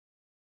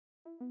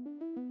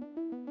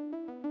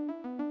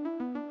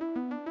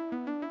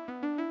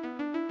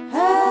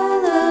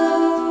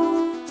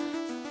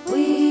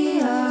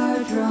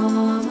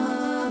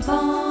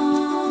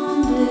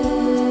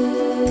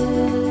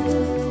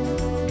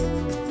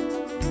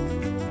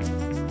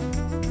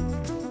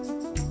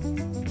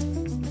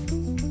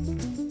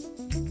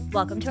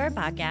Welcome to our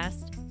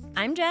podcast.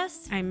 I'm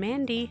Jess. I'm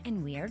Mandy.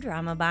 And we are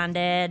drama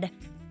bonded.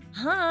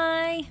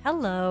 Hi.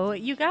 Hello.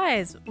 You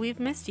guys, we've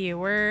missed you.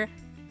 We're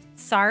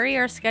sorry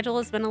our schedule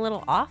has been a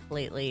little off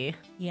lately.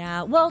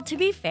 Yeah, well, to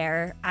be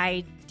fair,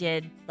 I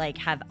did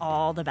have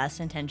all the best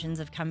intentions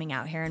of coming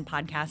out here and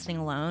podcasting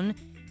alone.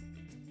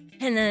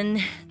 And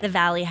then the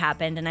Valley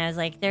happened, and I was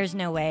like, there's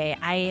no way.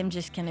 I am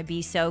just going to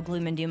be so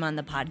gloom and doom on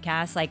the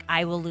podcast.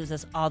 I will lose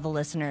us all the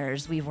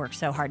listeners we've worked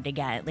so hard to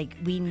get.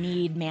 We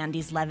need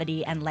Mandy's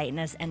levity and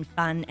lightness and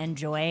fun and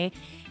joy.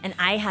 And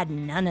I had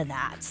none of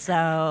that.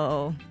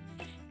 So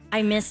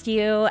I missed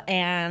you,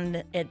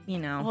 and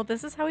Well,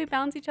 this is how we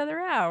balance each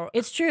other out.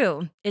 It's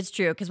true. It's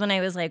true. Because when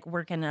I was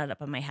working it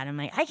up in my head, I'm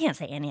like, I can't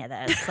say any of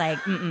this.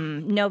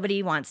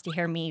 Nobody wants to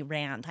hear me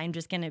rant. I'm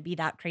just going to be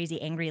that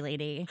crazy angry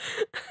lady.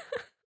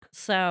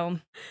 So,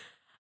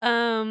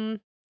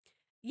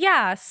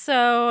 yeah,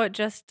 so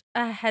just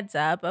a heads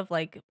up of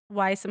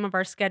why some of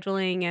our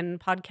scheduling and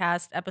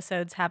podcast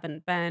episodes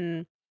haven't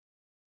been,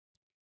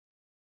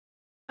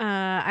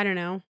 I don't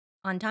know.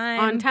 On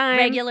time.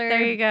 Regular.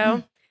 There you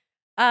go.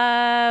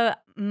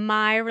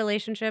 My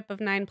relationship of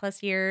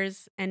 9+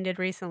 years ended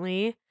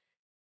recently,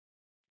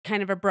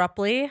 kind of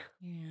abruptly,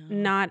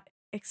 not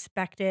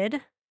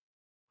expected.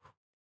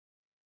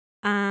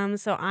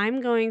 So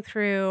I'm going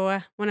through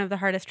one of the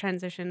hardest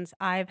transitions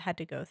I've had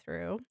to go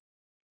through.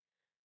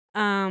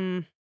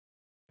 I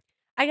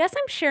guess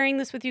I'm sharing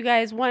this with you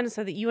guys, one,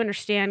 so that you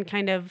understand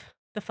kind of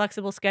the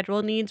flexible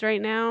schedule needs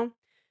right now,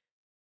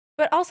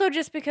 but also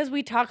just because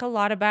we talk a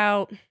lot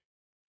about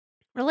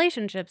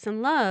relationships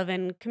and love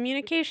and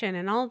communication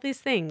and all of these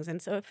things.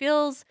 And so it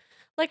feels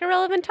like a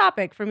relevant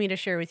topic for me to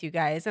share with you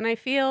guys. And I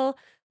feel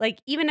like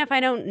even if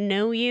I don't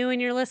know you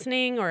and you're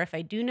listening, or if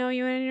I do know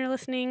you and you're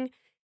listening,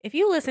 if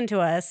you listen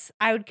to us,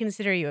 I would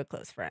consider you a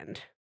close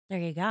friend. There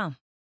you go.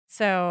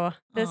 So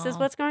this is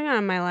what's going on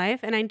in my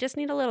life, and I just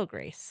need a little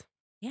grace.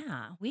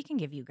 Yeah, we can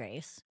give you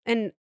grace.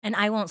 And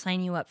I won't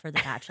sign you up for The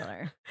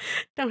Bachelor.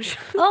 Don't.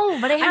 Oh,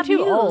 but I have I'm too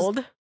news.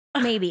 old.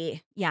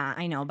 Maybe. Yeah,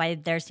 I know. By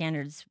their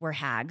standards, we're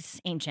hags,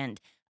 ancient.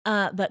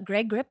 But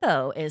Greg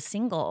Grippo is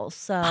single,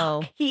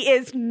 so he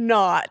is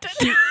not.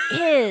 He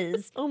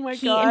is. Oh my God.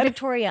 He and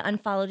Victoria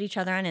unfollowed each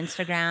other on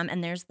Instagram,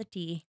 and there's the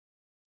tea.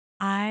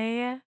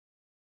 I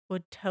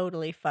would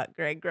totally fuck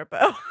Greg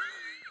Grippo.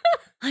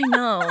 I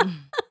know.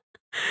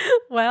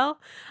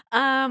 Well,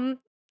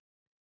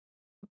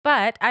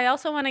 but I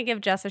also want to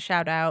give Jess a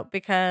shout out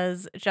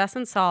because Jess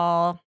and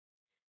Saul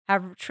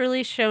have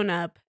truly shown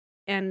up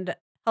and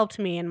helped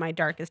me in my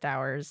darkest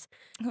hours.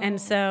 Oh. And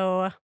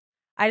so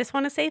I just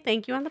want to say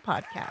thank you on the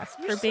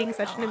podcast for being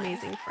such an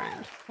amazing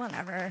friend.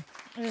 Whatever.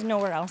 There's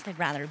nowhere else I'd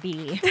rather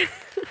be.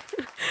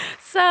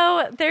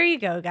 So there you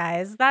go,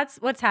 guys. That's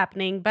what's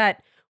happening. But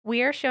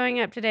we are showing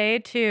up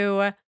today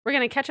we're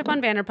going to catch up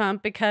on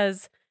Vanderpump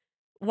because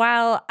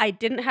while I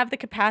didn't have the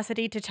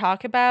capacity to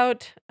talk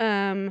about,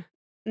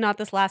 not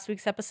this last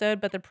week's episode,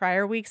 but the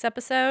prior week's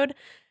episode,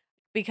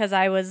 because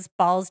I was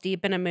balls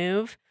deep in a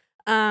move,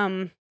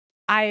 I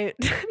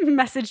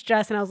messaged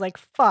Jess and I was like,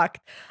 fuck,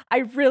 I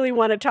really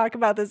want to talk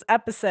about this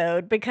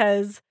episode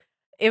because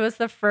it was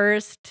the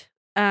first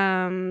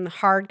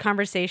hard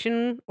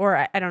conversation,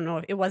 or I don't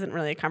know, it wasn't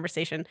really a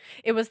conversation.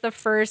 It was the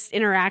first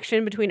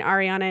interaction between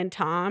Ariana and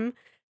Tom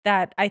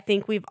that I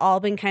think we've all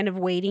been kind of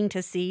waiting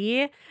to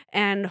see,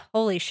 and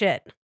holy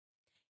shit.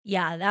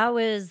 Yeah, that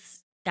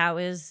was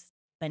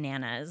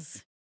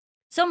bananas.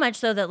 So much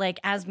so that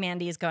as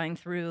Mandy is going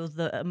through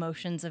the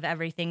emotions of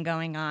everything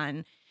going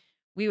on,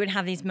 we would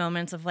have these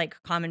moments of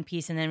common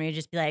peace, and then we'd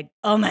just be like,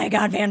 oh my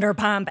God,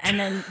 Vanderpump, and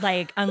then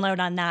unload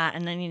on that,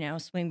 and then,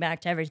 swing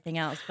back to everything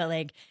else.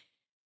 But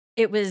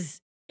it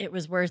was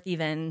worth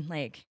even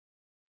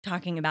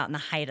talking about in the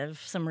height of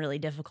some really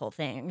difficult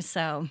things.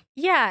 So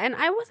yeah, and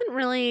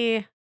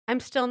I'm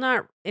still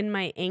not in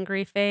my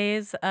angry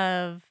phase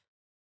of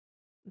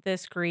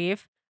this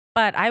grief,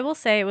 but I will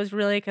say it was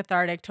really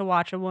cathartic to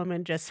watch a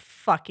woman just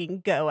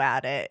fucking go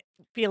at it,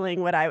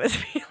 feeling what I was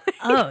feeling.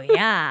 Oh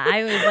yeah,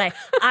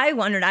 I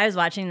wondered. I was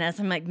watching this.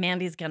 I'm like,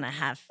 Mandy's gonna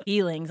have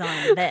feelings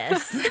on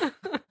this.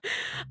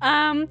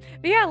 But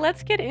yeah,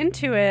 let's get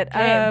into it.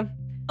 Okay.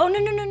 Oh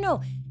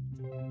no.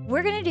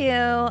 We're gonna do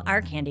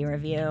our candy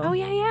review. Oh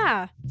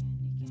yeah.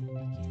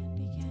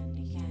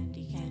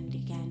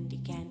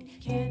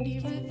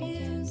 Candy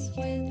reviews with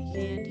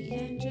Mandy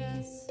and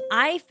Jess.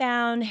 I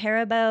found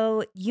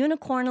Haribo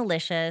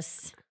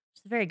Unicornalicious.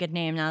 It's a very good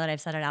name now that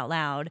I've said it out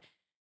loud.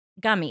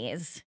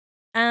 Gummies.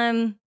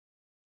 I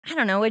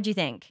don't know. What'd you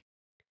think?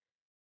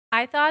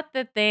 I thought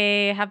that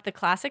they have the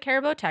classic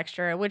Haribo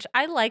texture, which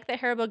I like that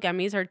Haribo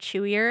gummies are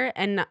chewier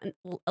and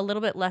a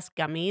little bit less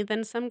gummy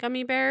than some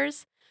gummy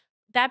bears.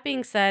 That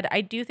being said, I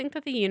do think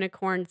that the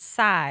unicorn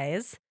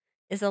size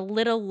is a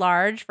little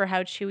large for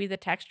how chewy the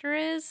texture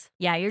is.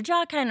 Yeah, your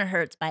jaw kind of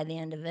hurts by the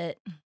end of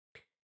it.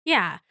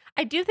 Yeah,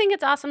 I do think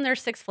it's awesome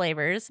there's 6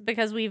 flavors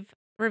because we've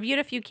reviewed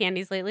a few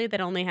candies lately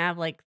that only have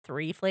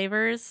 3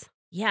 flavors.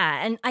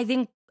 Yeah, and I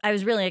think I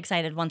was really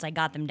excited once I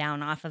got them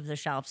down off of the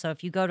shelf. So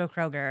if you go to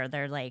Kroger,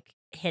 they're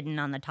hidden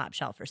on the top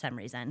shelf for some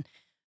reason.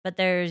 but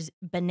there's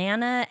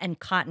banana and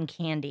cotton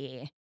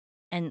candy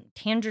and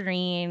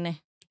tangerine,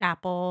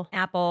 Apple.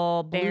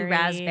 apple, blue Berry.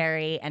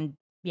 raspberry, and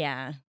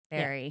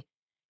berry.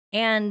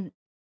 And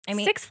I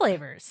mean 6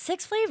 flavors.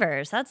 6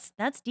 flavors.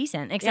 That's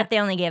decent. Except they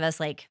only gave us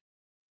like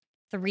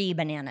 3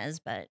 bananas,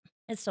 but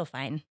it's still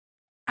fine.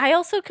 I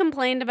also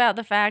complained about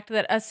the fact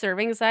that a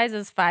serving size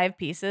is 5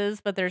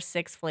 pieces, but there's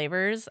 6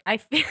 flavors. I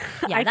feel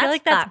that's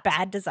like that's fucked.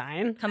 bad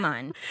design. Come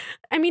on.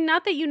 I mean,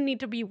 not that you need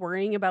to be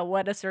worrying about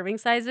what a serving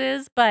size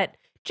is, but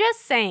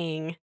just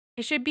saying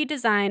it should be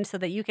designed so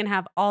that you can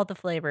have all the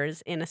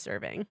flavors in a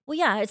serving. Well,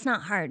 yeah, it's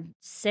not hard.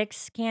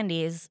 6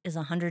 candies is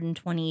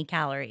 120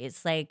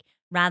 calories, like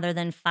rather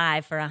than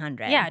 5 for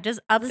 100. Yeah, just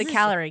up This the is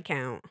calorie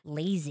count.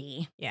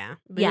 lazy. Yeah.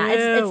 Yeah,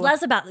 it's Boo.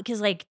 less about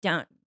because like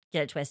don't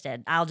get it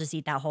twisted. I'll just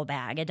eat that whole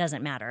bag. It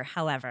doesn't matter.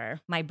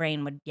 However, my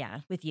brain would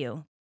with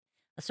you.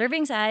 A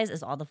serving size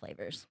is all the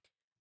flavors.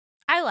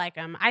 I like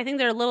them. I think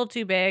they're a little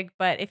too big,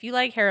 but if you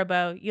like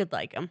Haribo, you'd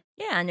like them.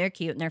 Yeah, and they're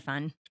cute and they're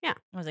fun. Yeah.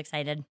 I was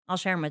excited. I'll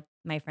share them with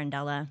my friend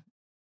Della.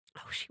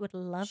 Oh, she would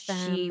love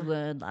them. She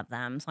would love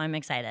them, so I'm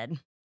excited.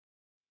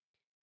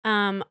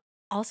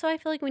 Also, I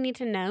feel like we need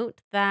to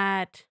note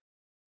that,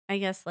 I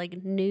guess,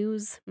 like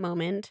news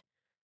moment,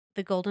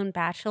 the Golden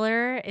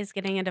Bachelor is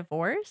getting a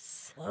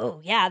divorce.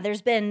 Whoa, yeah.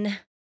 There's been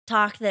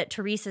talk that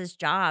Teresa's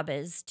job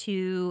is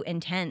too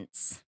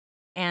intense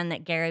and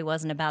that Gary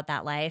wasn't about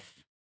that life.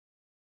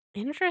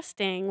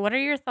 Interesting. What are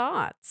your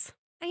thoughts?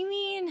 I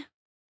mean,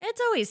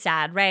 it's always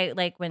sad, right?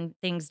 Like when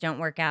things don't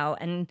work out.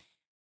 And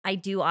I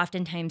do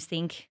oftentimes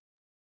think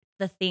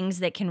the things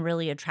that can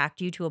really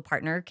attract you to a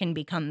partner can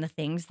become the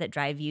things that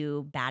drive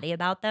you batty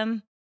about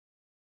them.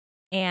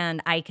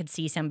 And I could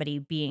see somebody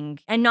being,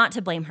 and not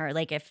to blame her,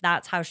 like if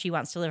that's how she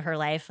wants to live her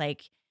life,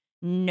 like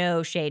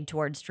no shade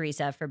towards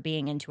Teresa for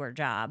being into her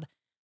job.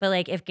 But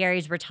like if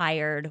Gary's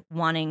retired,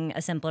 wanting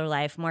a simpler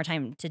life, more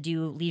time to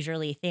do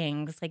leisurely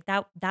things, like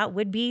that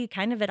would be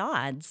kind of at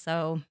odds.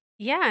 So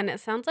Yeah, and it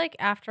sounds like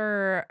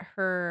after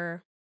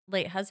her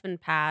late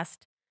husband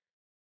passed,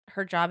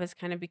 her job has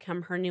kind of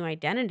become her new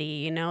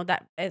identity, you know,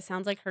 that it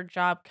sounds like her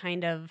job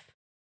kind of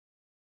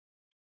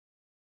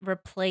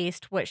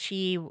replaced what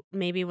she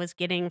maybe was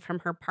getting from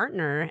her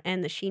partner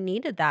and that she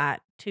needed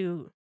that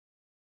to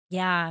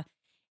yeah.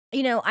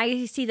 You know,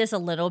 I see this a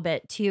little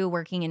bit too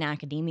working in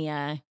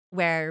academia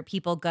where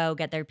people go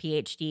get their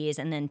PhDs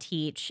and then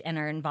teach and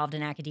are involved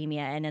in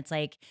academia. And it's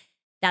like,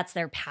 that's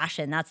their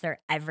passion. That's their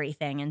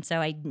everything. And so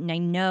I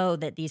know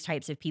that these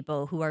types of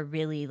people who are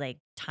really like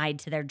tied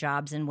to their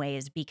jobs in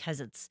ways because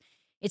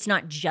it's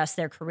not just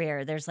their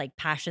career. There's like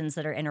passions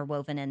that are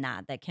interwoven in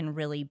that can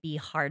really be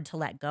hard to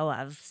let go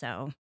of.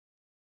 So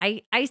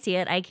I see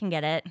it. I can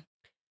get it.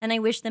 And I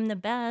wish them the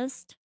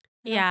best.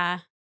 Yeah.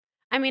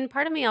 I mean,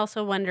 part of me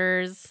also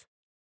wonders,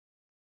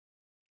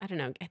 I don't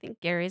know, I think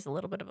Gary's a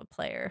little bit of a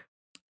player.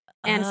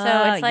 And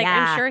so it's like,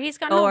 I'm sure he's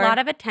gotten a lot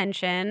of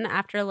attention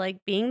after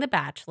like being the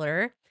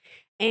Bachelor.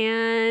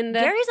 And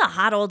Gary's a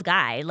hot old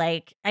guy.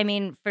 Like, I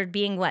mean, for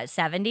being what,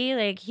 70?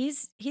 Like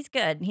he's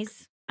good.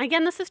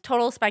 Again, this is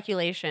total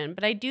speculation,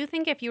 but I do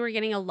think if you were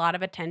getting a lot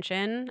of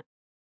attention,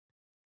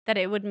 that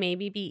it would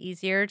maybe be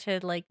easier to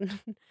like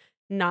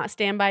not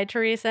stand by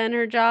Teresa and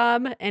her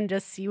job and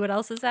just see what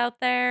else is out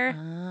there.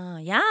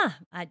 Yeah,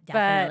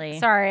 definitely. But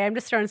sorry, I'm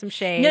just throwing some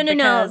shade. No.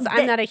 Because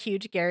I'm not a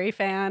huge Gary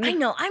fan. I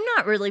know. I'm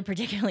not really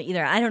particularly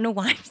either. I don't know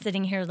why I'm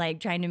sitting here like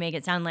trying to make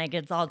it sound like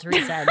it's all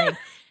Teresa. Like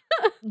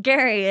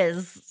Gary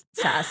is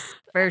sus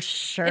for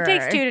sure. It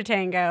takes 2 to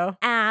tango.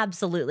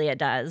 Absolutely, it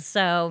does.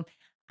 So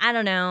I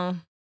don't know.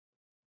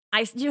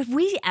 Have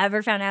we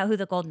ever found out who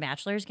the Golden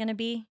Bachelor is going to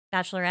be?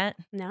 Bachelorette?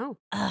 No.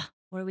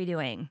 What are we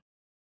doing?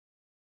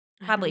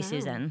 I don't Probably know.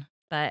 Susan,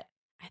 but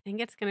I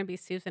think it's going to be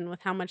Susan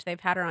with how much they've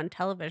had her on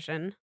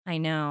television. I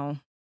know.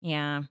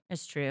 Yeah,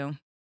 it's true.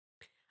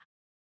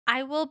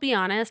 I will be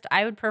honest,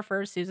 I would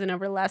prefer Susan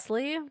over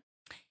Leslie.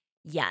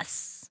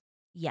 Yes.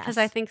 Because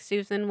I think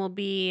Susan will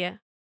be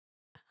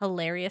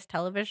hilarious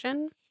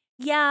television.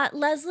 Yeah,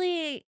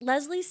 Leslie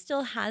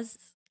still has,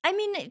 I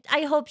mean,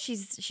 I hope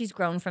she's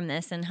grown from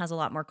this and has a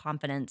lot more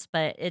confidence,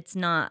 but it's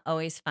not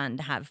always fun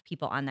to have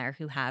people on there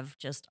who have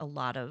just a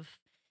lot of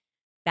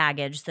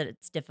baggage that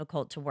it's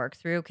difficult to work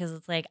through because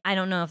it's like, I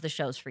don't know if the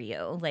show's for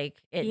you. Like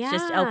it's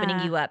just opening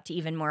you up to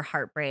even more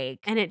heartbreak.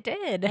 And it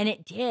did. And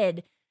it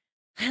did.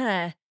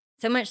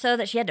 So much so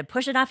that she had to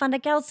push it off onto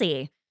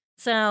Kelsey.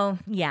 So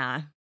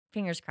yeah,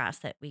 fingers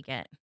crossed that we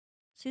get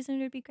Susan.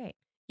 Would be great.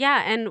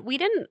 Yeah, and we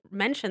didn't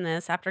mention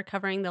this after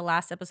covering the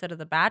last episode of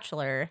The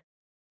Bachelor,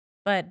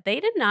 but they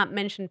did not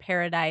mention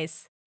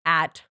Paradise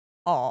at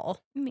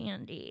all.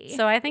 Mandy.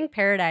 So I think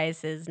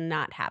Paradise is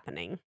not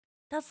happening.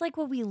 That's like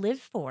what we live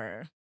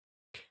for.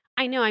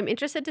 I know. I'm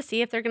interested to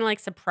see if they're going to like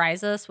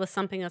surprise us with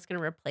something that's going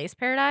to replace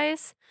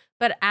Paradise.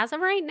 But as of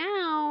right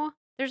now,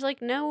 there's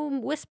like no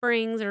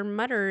whisperings or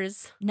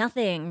mutters.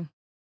 Nothing.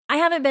 I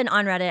haven't been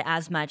on Reddit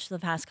as much. The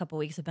past couple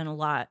weeks have been a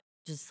lot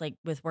just like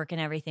with work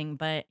and everything.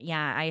 But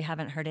yeah, I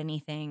haven't heard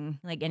anything,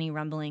 like any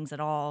rumblings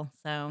at all.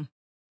 So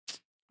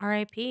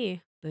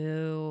R.I.P.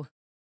 boo.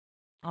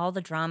 All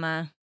the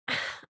drama.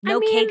 No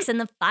mean, cakes in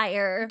the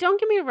fire. Don't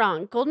get me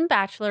wrong. Golden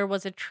Bachelor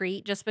was a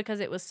treat just because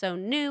it was so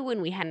new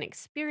and we hadn't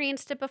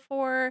experienced it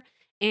before.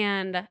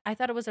 And I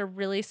thought it was a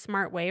really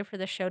smart way for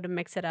the show to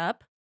mix it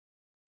up.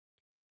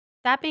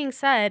 That being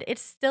said,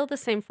 it's still the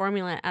same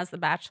formula as The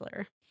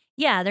Bachelor.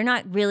 Yeah, they're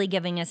not really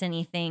giving us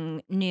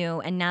anything new.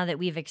 And now that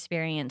we've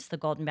experienced the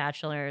Golden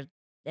Bachelor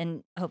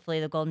and hopefully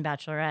the Golden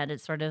Bachelorette,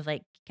 it's sort of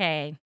like,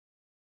 okay,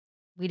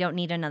 we don't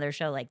need another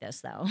show like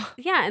this, though.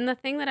 Yeah, and the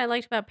thing that I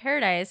liked about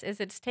Paradise is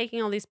it's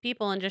taking all these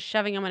people and just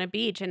shoving them on a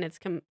beach, and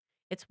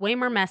it's way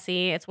more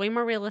messy. It's way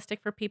more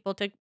realistic for people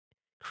to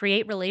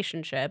create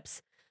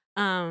relationships.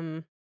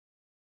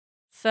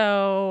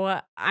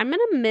 So I'm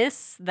gonna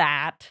miss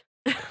that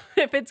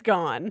if it's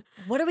gone.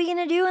 What are we going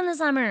to do in the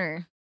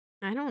summer?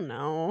 I don't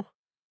know.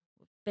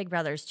 Big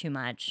Brother's too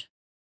much,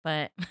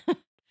 but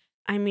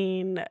I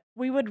mean,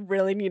 we would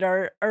really need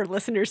our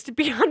listeners to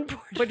be on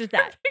board. What is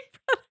that? Big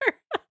Brother.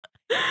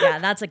 yeah,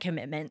 that's a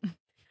commitment.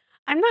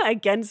 I'm not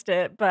against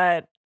it,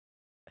 but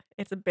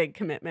it's a big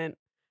commitment.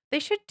 They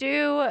should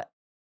do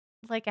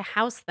like a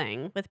house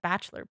thing with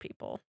Bachelor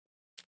people.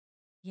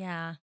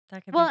 Yeah,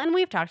 that could Well, be. and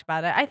we've talked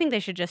about it. I think they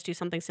should just do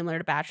something similar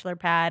to Bachelor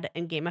Pad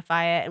and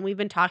gamify it. And we've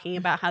been talking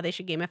about how they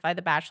should gamify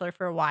The Bachelor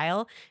for a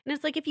while. And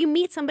it's like, if you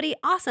meet somebody,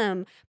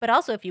 awesome. But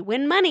also, if you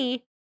win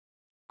money,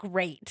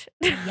 great.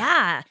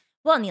 Yeah.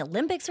 Well, and the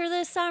Olympics are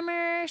this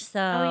summer, so.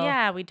 Oh,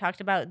 yeah. We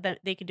talked about that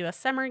they could do a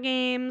summer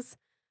games.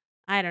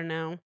 I don't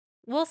know.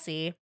 We'll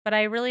see. But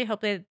I really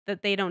hope that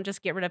they don't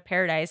just get rid of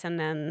Paradise and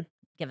then.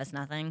 Give us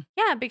nothing.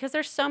 Yeah, because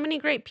there's so many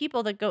great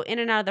people that go in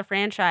and out of the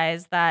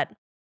franchise that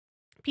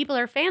people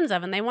are fans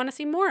of and they want to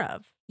see more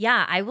of.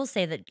 Yeah, I will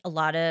say that a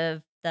lot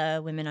of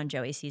the women on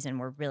Joey's season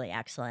were really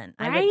excellent.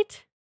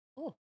 Right?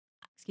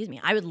 Excuse me.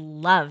 I would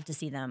love to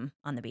see them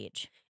on the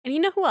beach. And you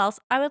know who else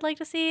I would like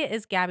to see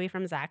is Gabby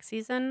from Zach's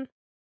season.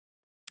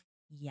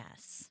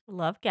 Yes.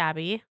 Love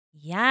Gabby.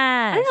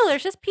 Yes. I don't know.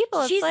 There's just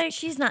people.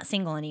 She's not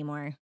single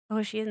anymore.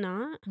 Oh, she is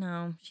not?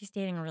 No, she's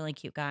dating a really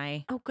cute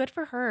guy. Oh, good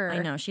for her. I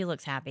know. She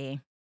looks happy.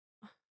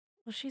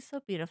 Well, she's so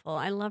beautiful.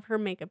 I love her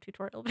makeup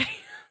tutorial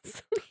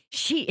videos.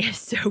 She is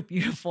so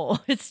beautiful.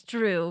 It's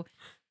true.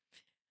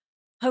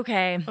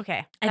 Okay.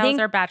 Okay. I That think- was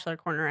our Bachelor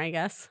corner, I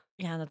guess.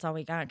 Yeah, that's all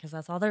we got because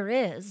that's all there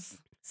is.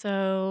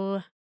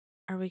 So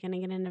are we going to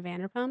get into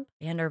Vanderpump?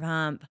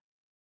 Vanderpump.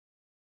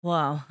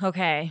 Whoa.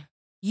 Okay.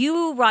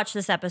 You watched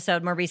this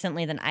episode more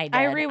recently than I did.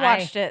 I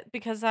rewatched it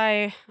because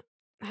I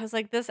was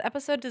like, this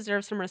episode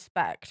deserves some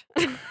respect.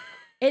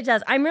 It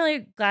does. I'm really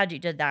glad you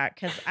did that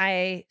because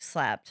I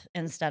slept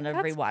instead of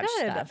That's rewatched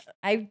good. stuff.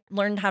 I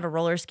learned how to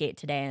roller skate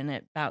today and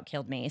it about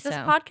killed me. This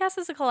so podcast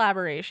is a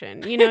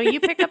collaboration. You know, you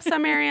pick up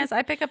some areas,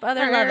 I pick up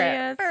other I love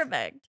areas. it.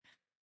 Perfect.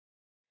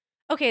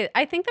 Okay,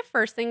 I think the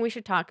first thing we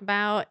should talk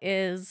about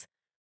is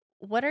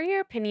what are your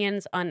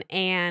opinions on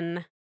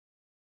Anne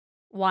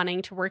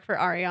wanting to work for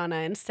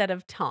Ariana instead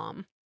of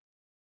Tom?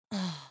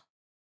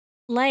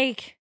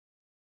 Like,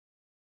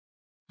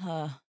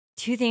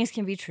 two things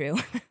can be true.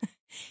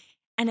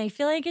 And I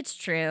feel like it's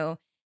true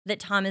that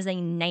Tom is a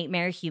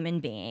nightmare human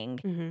being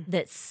Mm-hmm.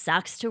 that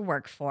sucks to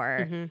work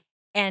for. Mm-hmm.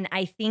 And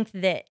I think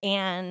that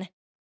Anne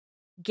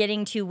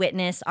getting to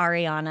witness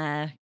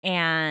Ariana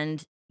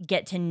and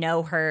get to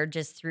know her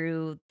just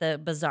through the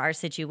bizarre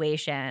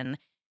situation,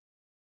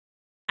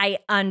 I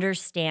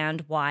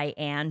understand why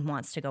Anne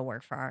wants to go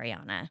work for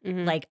Ariana.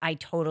 Mhm. Like, I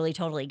totally,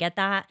 totally get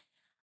that.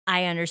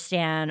 I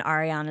understand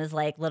Ariana's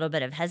like little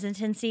bit of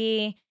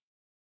hesitancy,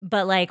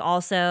 but like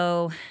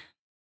also,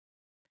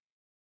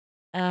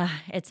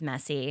 it's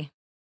messy.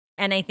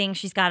 And I think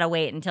she's got to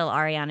wait until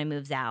Ariana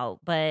moves out.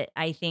 But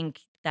I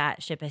think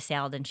that ship has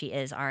sailed and she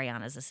is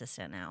Ariana's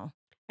assistant now.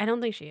 I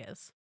don't think she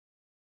is.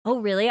 Oh,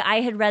 really?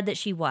 I had read that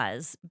she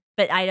was,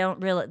 but I don't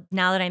really.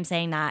 Now that I'm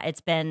saying that, it's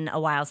been a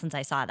while since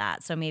I saw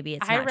that, so maybe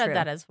it's I not read true.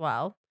 that as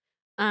well.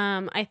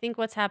 I think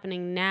what's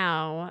happening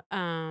now,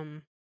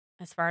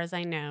 as far as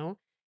I know,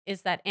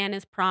 is that Anne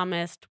is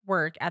promised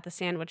work at the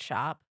sandwich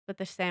shop, but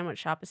the sandwich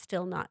shop is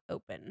still not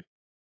open.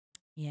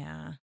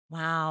 Yeah.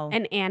 Wow.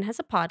 And Anne has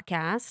a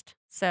podcast,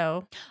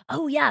 so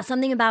oh yeah,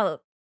 something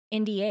about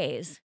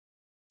NDAs.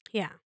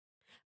 yeah.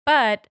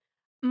 But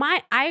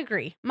I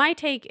agree. My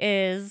take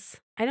is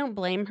I don't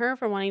blame her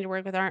for wanting to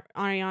work with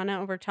Ariana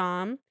over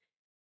Tom.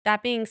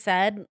 That being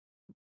said,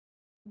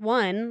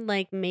 one,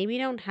 like maybe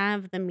don't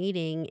have the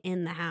meeting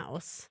in the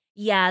house.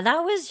 Yeah,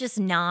 that was just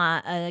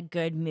not a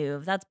good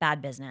move. That's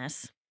bad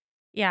business.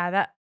 Yeah,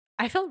 that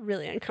I felt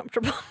really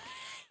uncomfortable.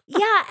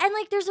 Yeah, and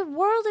like there's a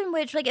world in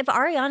which like if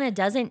Ariana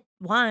doesn't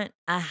want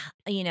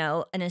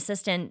an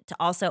assistant to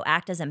also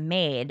act as a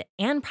maid,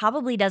 Anne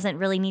probably doesn't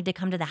really need to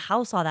come to the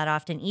house all that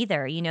often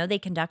either. You know, they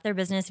conduct their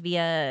business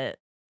via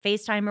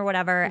FaceTime or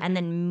whatever and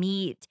then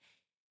meet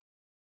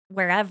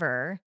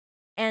wherever.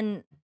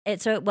 And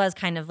so it was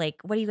kind of like,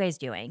 what are you guys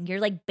doing? You're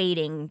like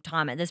baiting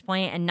Tom at this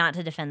point, and not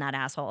to defend that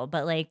asshole,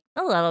 but like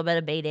a little bit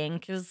of baiting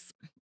because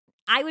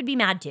I would be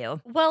mad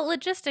too. Well,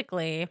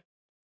 logistically,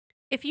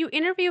 if you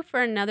interview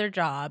for another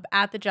job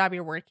at the job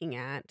you're working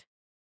at,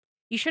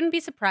 you shouldn't be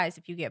surprised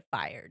if you get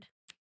fired.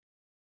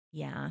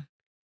 Yeah.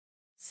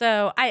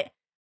 So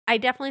I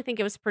definitely think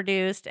it was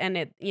produced and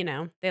it,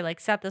 they like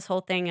set this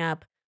whole thing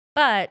up.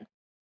 But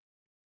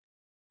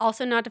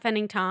also not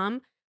defending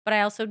Tom, but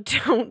I also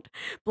don't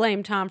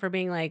blame Tom for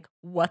being like,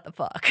 what the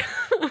fuck?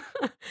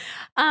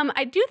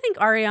 I do think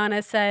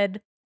Ariana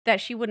said that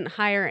she wouldn't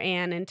hire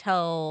Anne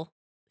until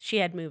she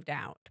had moved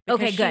out.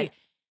 Okay, good.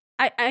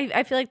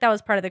 I feel like that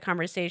was part of the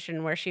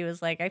conversation where she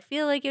was like, I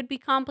feel like it'd be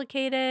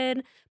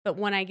complicated, but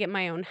when I get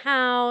my own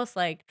house,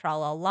 like tra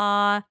la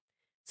la.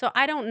 So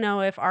I don't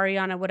know if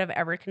Ariana would have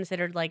ever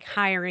considered like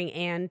hiring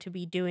Anne to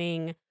be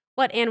doing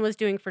what Anne was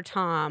doing for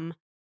Tom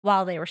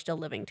while they were still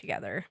living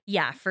together.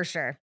 Yeah, for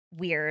sure.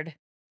 Weird.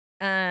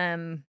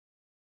 Yeah.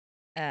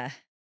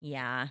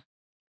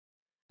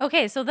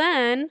 Okay, so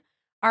then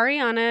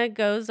Ariana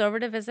goes over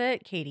to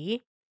visit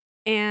Katie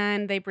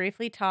and they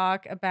briefly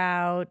talk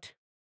about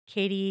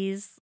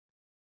Katie's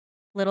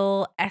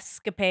little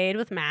escapade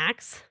with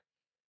Max.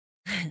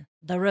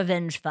 The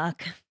revenge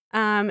fuck.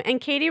 And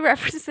Katie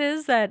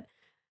references that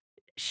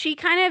she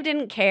kind of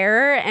didn't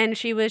care and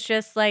she was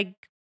just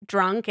like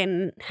drunk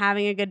and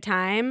having a good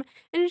time.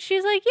 And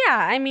she's like,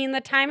 yeah, I mean,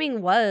 the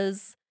timing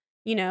was,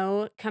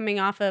 coming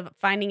off of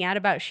finding out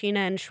about Scheana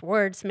and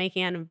Schwartz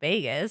making out in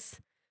Vegas.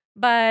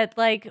 But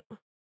like,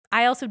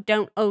 I also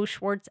don't owe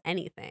Schwartz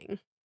anything.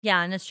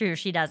 Yeah, and it's true.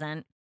 She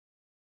doesn't.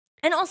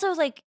 And also,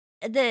 like,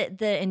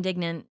 the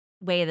indignant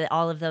way that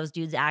all of those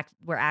dudes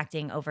were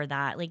acting over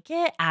that. Like,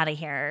 get out of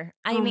here.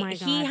 I mean, my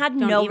he God. had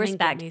Don't no even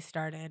respect. Get me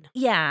started.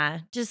 Yeah,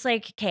 just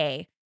like,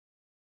 okay,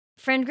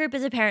 friend group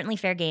is apparently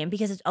fair game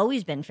because it's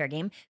always been fair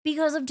game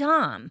because of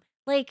Tom.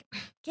 Like,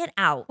 get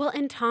out. Well,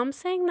 and Tom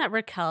saying that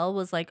Raquel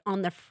was like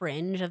on the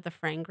fringe of the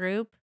friend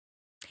group.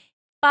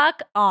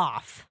 Fuck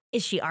off.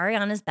 Is she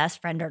Ariana's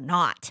best friend or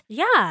not?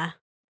 Yeah.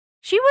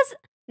 She was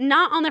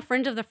not on the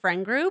fringe of the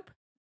friend group.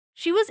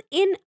 She was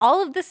in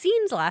all of the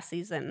scenes last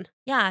season.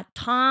 Yeah,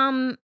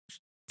 Tom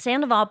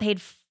Sandoval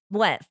paid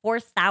what,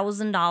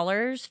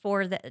 $4,000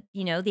 for the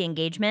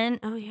engagement.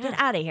 Oh yeah. Get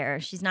out of here.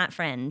 She's not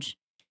fringe.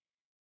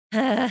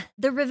 The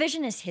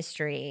revisionist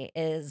history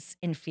is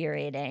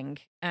infuriating.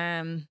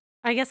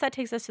 I guess that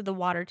takes us to the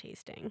water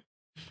tasting.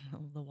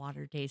 The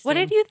water tasting. What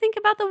did you think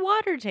about the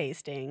water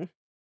tasting?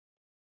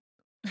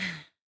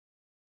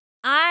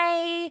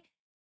 I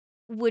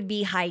would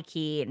be high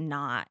key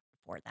not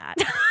for that.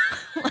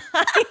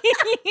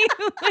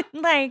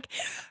 Like,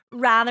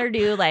 rather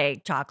do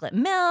like chocolate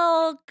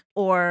milk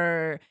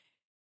or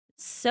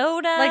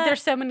soda. Like,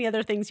 there's so many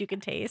other things you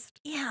could taste.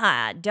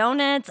 Yeah,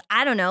 donuts.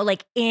 I don't know,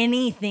 like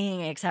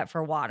anything except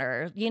for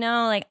water.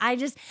 Like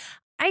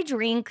I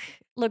drink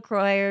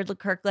LaCroix or the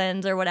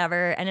Kirklands or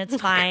whatever, and it's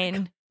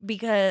fine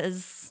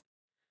because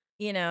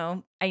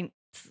I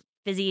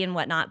fizzy and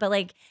whatnot. But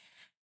like,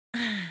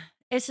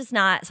 it's just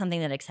not something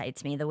that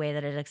excites me the way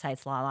that it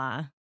excites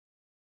Lala.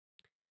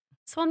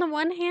 So on the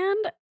one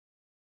hand,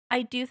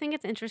 I do think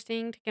it's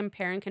interesting to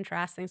compare and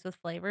contrast things with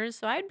flavors,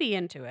 so I'd be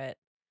into it.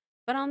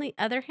 But on the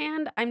other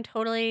hand, I'm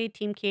totally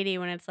Team Katie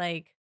when it's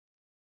like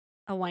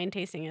a wine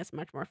tasting is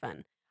much more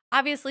fun.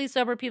 Obviously,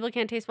 sober people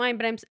can't taste wine,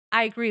 but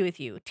I agree with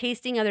you.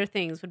 Tasting other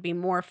things would be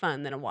more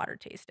fun than a water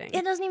tasting.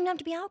 It doesn't even have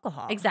to be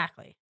alcohol.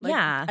 Exactly. Like,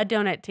 yeah. A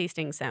donut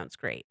tasting sounds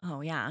great.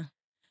 Oh, yeah.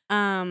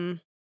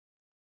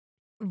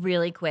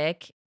 Really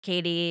quick,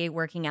 Katie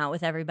working out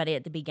with everybody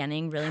at the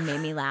beginning really made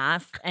me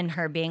laugh, and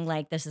her being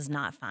like, this is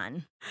not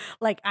fun.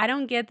 Like, I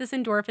don't get this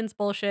endorphins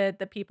bullshit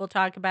that people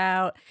talk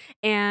about,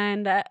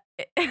 and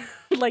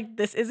like,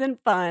 this isn't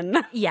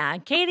fun. Yeah,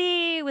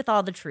 Katie with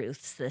all the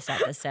truths this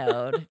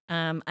episode.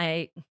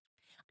 I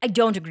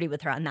don't agree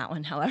with her on that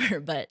one, however,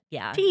 but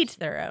yeah. To each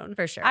their own.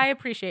 For sure. I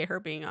appreciate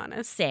her being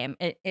honest. Same.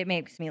 It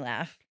makes me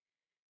laugh.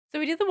 So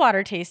we do the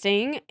water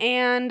tasting,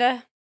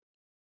 and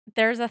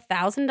there's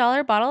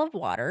 $1,000 bottle of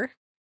water.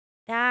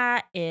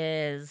 That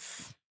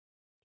is...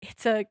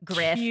 It's a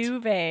grift.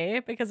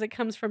 Cuvée because it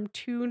comes from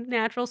two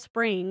natural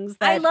springs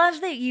that I love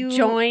that you...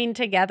 join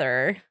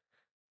together.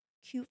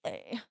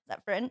 Cuvée. Is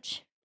that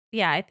French?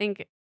 Yeah, I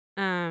think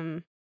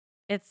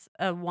it's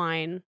a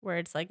wine where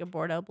it's like a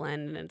Bordeaux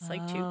blend and it's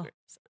like two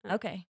grapes.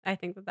 Okay. I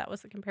think that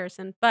was the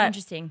comparison. But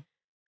interesting.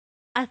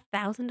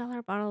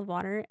 $1,000 bottle of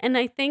water. And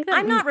I think that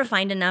I'm not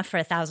refined enough for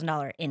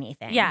 $1,000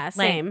 anything. Yeah,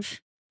 same.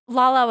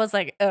 Lala was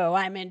like, oh,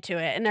 I'm into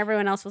it. And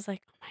everyone else was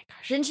like, oh my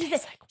gosh. Didn't she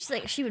say, she's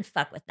like, she would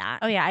fuck with that.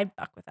 Oh yeah, I'd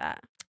fuck with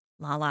that.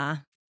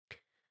 Lala.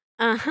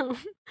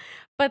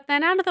 But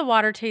then out of the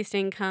water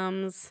tasting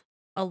comes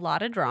a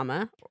lot of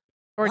drama.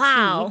 Or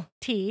wow.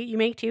 Tea. You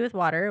make tea with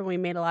water. And we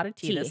made a lot of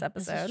tea this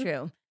episode. This is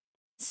true.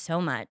 So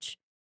much.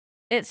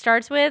 It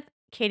starts with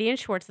Katie and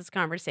Schwartz's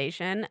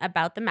conversation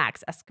about the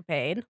Max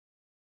escapade.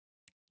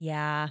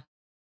 Yeah.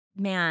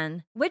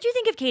 Man. What'd you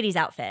think of Katie's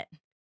outfit?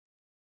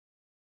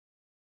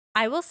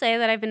 I will say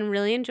that I've been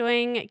really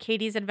enjoying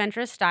Katie's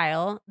adventurous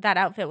style. That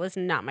outfit was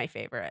not my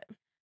favorite.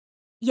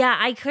 Yeah,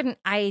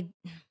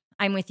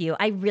 I'm with you.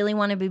 I really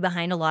want to be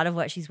behind a lot of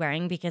what she's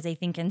wearing because I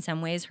think in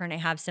some ways her and I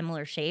have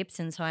similar shapes.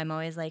 And so I'm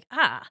always like,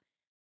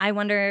 I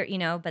wonder,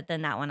 but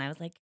then that one I was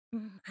like,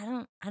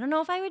 I don't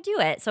know if I would do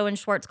it. So when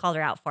Schwartz called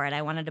her out for it,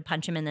 I wanted to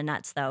punch him in the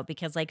nuts though,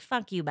 because like,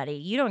 fuck you, buddy.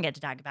 You don't get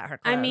to talk about her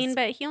clothes. I mean,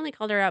 but he only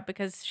called her out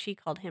because she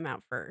called him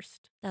out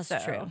first. That's So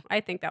true. I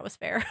think that was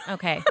fair.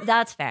 Okay,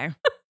 that's fair.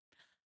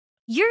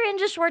 You're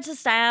into Schwartz's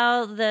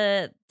style. Was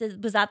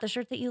that the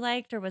shirt that you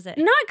liked, or was it?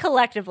 Not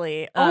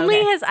collectively. Oh, Only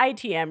okay. his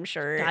ITM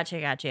shirt.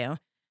 Got you.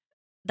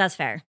 That's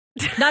fair.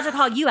 Not to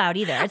call you out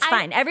either. It's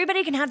fine.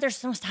 Everybody can have their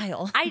own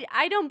style.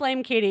 I don't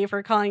blame Katie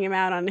for calling him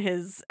out on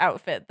his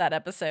outfit that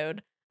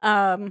episode.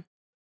 But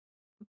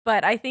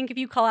I think if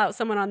you call out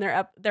someone on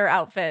their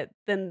outfit,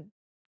 then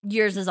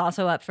Yours is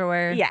also up for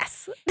wear.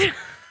 yes.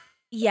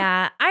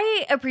 Yeah,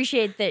 I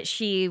appreciate that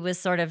she was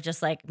sort of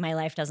just like, my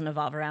life doesn't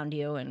evolve around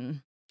you,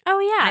 and Oh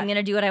yeah. I'm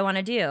gonna do what I want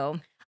to do.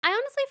 I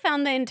honestly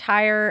found the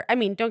entire, I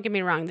mean, don't get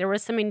me wrong, there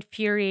was some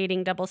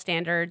infuriating double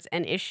standards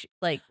and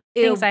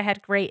things I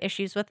had great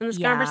issues with in this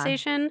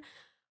conversation.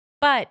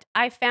 But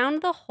I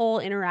found the whole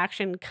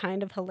interaction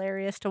kind of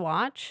hilarious to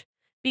watch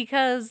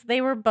because they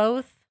were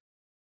both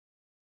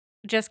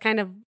just kind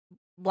of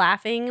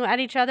laughing at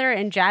each other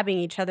and jabbing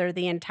each other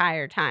the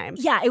entire time.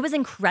 Yeah, it was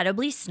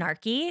incredibly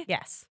snarky,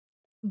 Yes.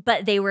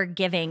 but they were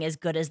giving as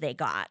good as they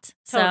got.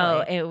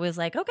 Totally. So it was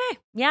like, okay,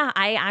 yeah,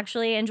 I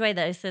actually enjoy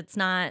this. It's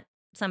not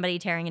somebody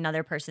tearing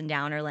another person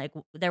down, or like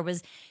it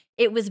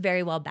was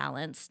very well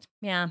balanced.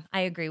 Yeah,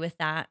 I agree with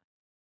that.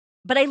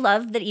 But I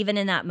love that even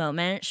in that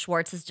moment,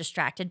 Schwartz is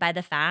distracted by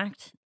the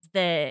fact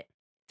that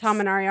Tom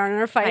and Ariana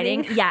are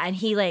fighting. Yeah, and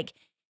he like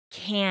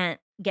can't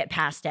get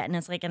past it. And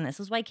it's like, and this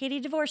is why Katie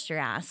divorced your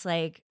ass.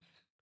 Like,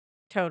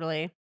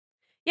 Totally.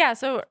 Yeah,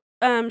 so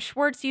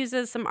Schwartz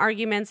uses some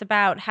arguments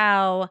about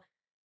how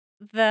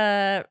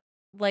the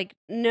like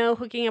no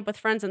hooking up with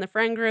friends in the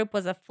friend group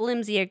was a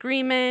flimsy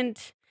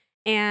agreement,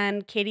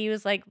 and Katie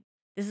was like,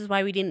 this is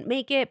why we didn't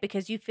make it,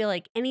 because you feel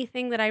like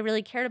anything that I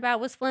really cared about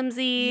was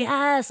flimsy.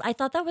 yes, I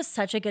thought that was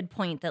such a good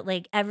point, that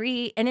like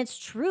and it's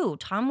true,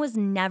 Tom was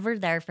never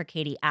there for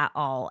Katie at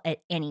all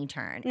at any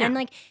turn. No. And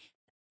like,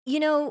 you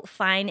know,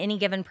 fine, any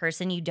given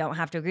person, you don't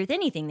have to agree with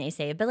anything they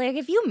say. But like,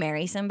 if you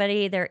marry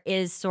somebody, there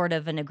is sort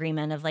of an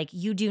agreement of like,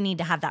 you do need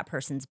to have that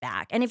person's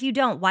back. And if you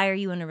don't, why are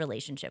you in a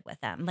relationship with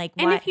them? Like,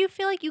 And why? if you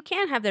feel like you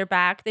can't have their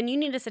back, then you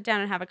need to sit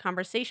down and have a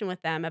conversation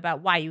with them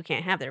about why you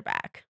can't have their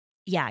back.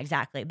 Yeah,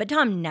 exactly. But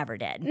Tom never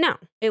did. No.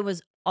 It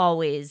was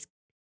always,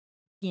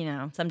 you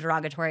know, some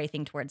derogatory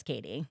thing towards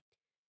Katie.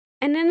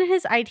 And then in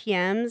his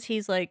ITMs,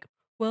 he's like,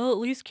 well, at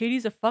least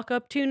Katie's a fuck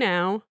up too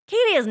now.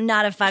 Katie is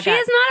not a fuck up. She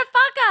is not a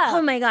fuck up.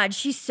 Oh my God,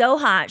 she's so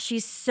hot.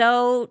 She's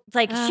so,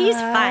 like, she's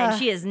fine.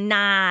 She is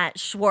not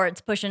Schwartz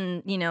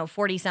pushing,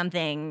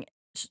 40-something,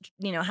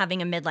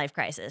 having a midlife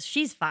crisis.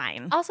 She's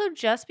fine. Also,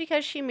 just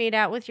because she made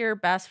out with your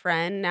best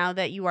friend now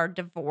that you are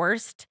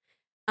divorced,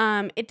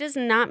 it does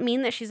not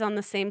mean that she's on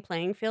the same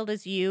playing field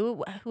as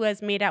you, who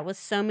has made out with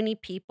so many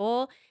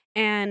people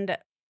and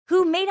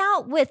who made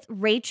out with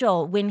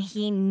Rachel when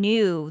he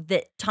knew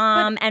that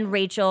Tom and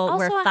Rachel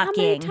were fucking. How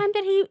many times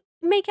did he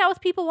make out with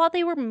people while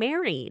they were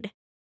married?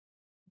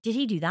 Did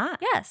he do that?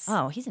 Yes.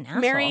 Oh, he's an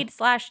asshole.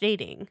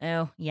 Married/dating.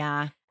 Oh,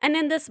 yeah. And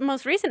in this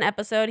most recent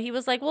episode, he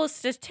was like, well,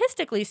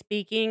 statistically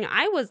speaking,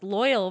 I was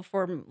loyal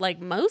for like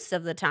most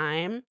of the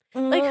time.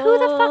 Like, who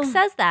the fuck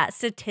says that,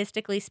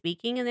 statistically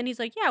speaking? And then he's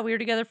like, yeah, we were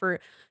together for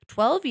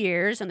 12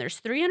 years and there's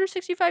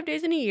 365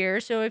 days in a year.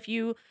 So if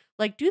you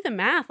like do the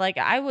math, like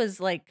I was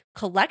like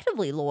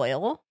collectively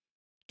loyal.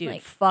 Dude,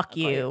 Like, fuck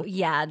you.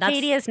 Yeah, that's.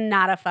 Katie is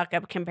not a fuck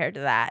up compared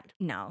to that.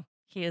 No,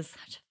 he is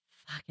such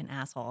a fucking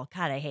asshole.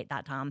 God, I hate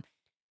that Tom.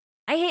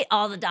 I hate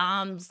all the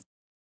Doms.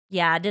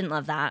 Yeah, I didn't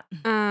love that.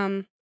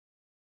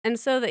 And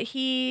so that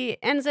he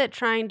ends it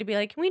trying to be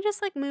like, can we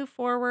just like move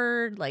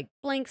forward, like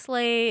blank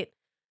slate?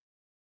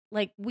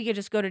 Like we could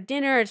just go to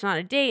dinner. It's not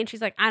a date. And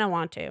she's like, I don't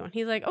want to. And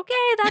he's like, okay,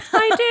 that's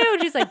fine too.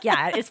 And she's like,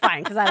 yeah, it's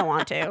fine because I don't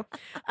want to.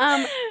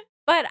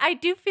 But I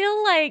do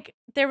feel like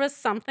there was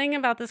something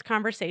about this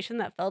conversation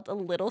that felt a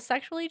little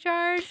sexually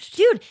charged.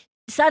 Dude,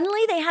 suddenly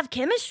they have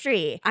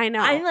chemistry. I know.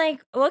 I'm like,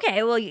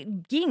 okay, well,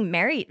 being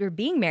married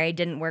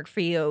didn't work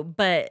for you,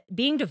 but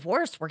being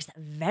divorced works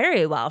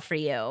very well for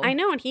you. I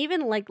know. And he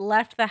even like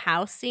left the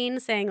house scene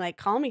saying like,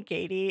 call me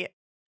Katie.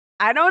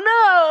 I don't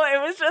know.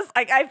 It was just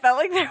like, I felt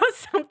like there was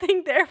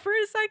something there for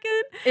a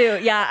second.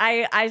 Ew,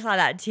 yeah, I saw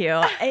that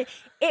too.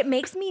 It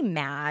makes me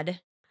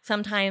mad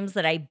sometimes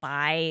that I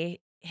buy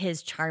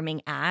his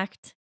charming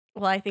act.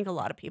 Well, I think a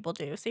lot of people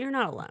do. So you're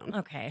not alone.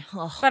 Okay.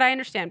 Ugh. But I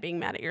understand being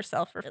mad at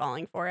yourself for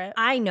falling for it.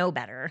 I know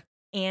better.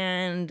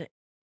 And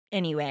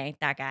anyway,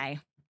 that guy.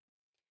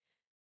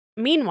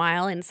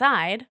 Meanwhile,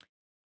 inside,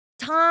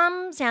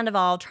 Tom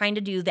Sandoval trying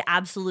to do the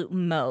absolute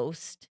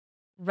most,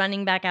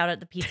 running back out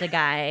at the pizza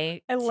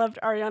guy. I loved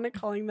Ariana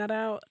calling that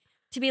out.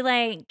 To be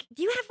like,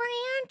 do you have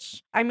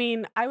ranch? I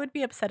mean, I would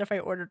be upset if I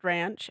ordered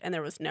ranch and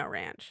there was no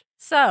ranch.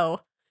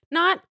 So,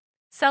 not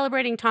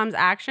celebrating Tom's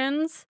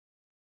actions,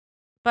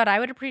 but I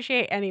would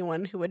appreciate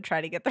anyone who would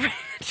try to get the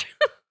ranch.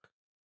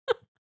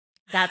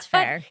 That's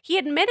fair. But he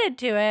admitted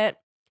to it.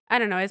 I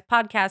don't know. His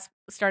podcast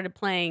started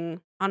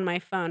playing on my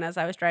phone as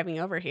I was driving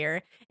over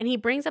here, and he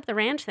brings up the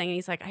ranch thing, and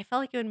he's like, I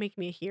felt like it would make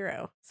me a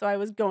hero. So I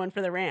was going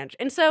for the ranch.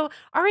 And so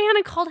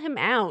Ariana called him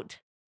out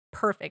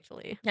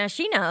perfectly. Now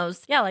she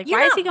knows. Yeah, like, You're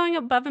why is not- he going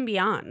above and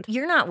beyond?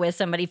 You're not with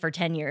somebody for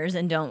 10 years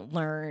and don't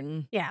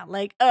learn. Yeah,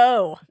 like,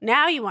 oh,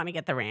 now you want to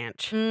get the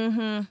ranch.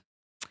 Mm-hmm.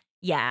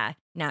 Yeah,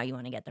 now you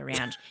want to get the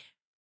ranch.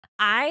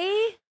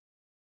 I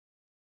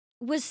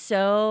was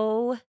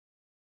so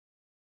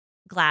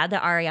glad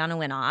that Ariana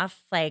went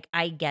off. Like,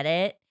 I get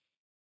it.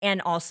 And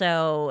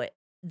also,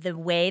 the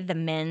way the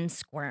men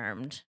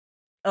squirmed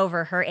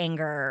over her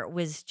anger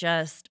was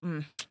just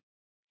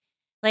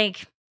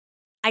like,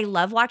 I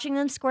love watching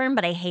them squirm,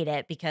 but I hate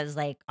it because,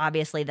 like,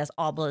 obviously this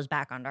all blows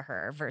back onto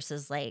her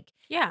versus, like,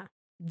 Yeah.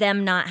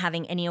 them not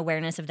having any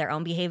awareness of their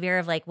own behavior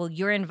of, like, well,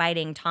 you're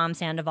inviting Tom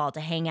Sandoval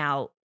to hang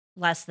out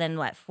less than,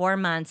 4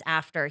 months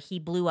after he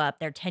blew up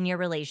their 10-year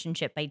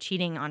relationship by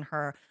cheating on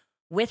her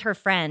with her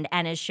friend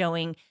and is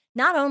showing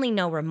not only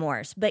no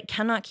remorse, but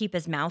cannot keep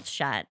his mouth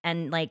shut.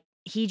 And, like,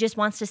 he just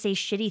wants to say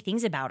shitty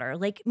things about her.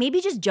 Like, maybe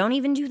just don't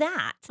even do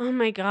that. Oh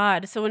my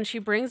God. So when she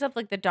brings up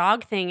like the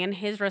dog thing and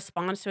his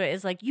response to it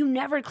is like, you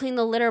never clean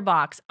the litter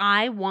box.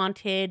 I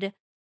wanted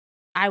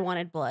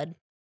blood.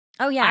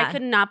 Oh, yeah. I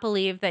could not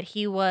believe that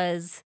he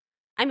was,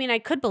 I mean, I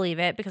could believe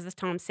it because it's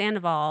Tom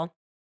Sandoval,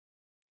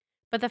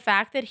 but the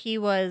fact that he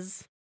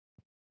was,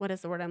 what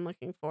is the word I'm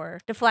looking for?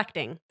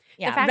 Deflecting.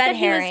 Yeah, The fact red that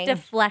herring. he was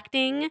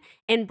deflecting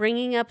and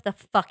bringing up the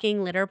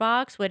fucking litter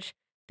box, which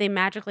they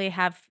magically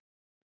have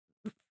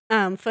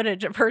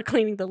footage of her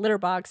cleaning the litter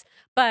box.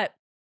 But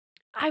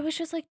I was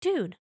just like,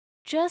 dude,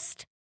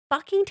 just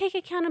fucking take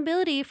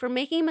accountability for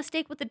making a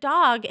mistake with the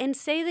dog and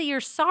say that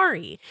you're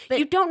sorry. But-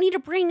 you don't need to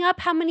bring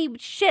up how many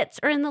shits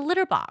are in the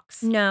litter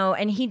box. No,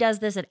 and he does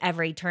this at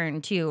every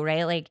turn too,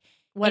 right? Like,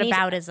 What any-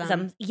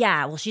 aboutism?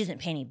 Yeah, well, she doesn't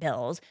pay any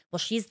bills. Well,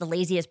 she's the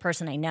laziest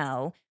person I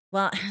know.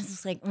 Well, it's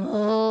just like,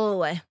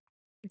 oh, it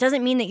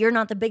doesn't mean that you're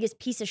not the biggest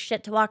piece of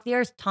shit to walk the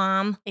earth,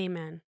 Tom.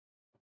 Amen.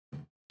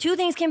 Two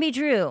things can be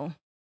true.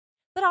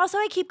 But also,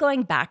 I keep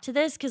going back to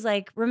this because,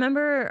 like,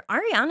 remember,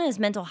 Ariana's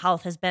mental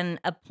health has been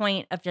a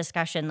point of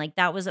discussion. Like,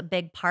 that was a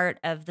big part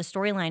of the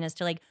storyline as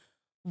to, like,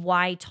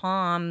 why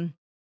Tom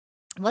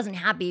wasn't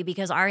happy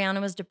because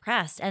Ariana was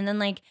depressed. And then,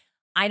 like,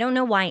 I don't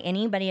know why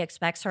anybody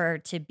expects her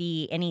to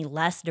be any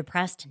less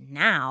depressed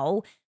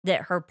now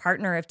that her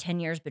partner of 10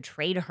 years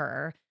betrayed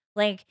her.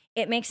 Like,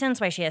 it makes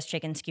sense why she has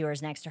chicken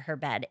skewers next to her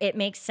bed. It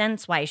makes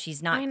sense why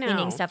she's not I know.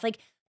 cleaning stuff. Like,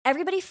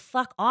 everybody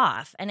fuck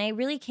off. And I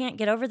really can't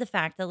get over the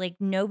fact that, like,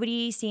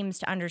 nobody seems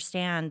to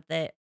understand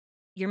that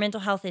your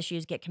mental health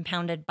issues get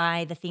compounded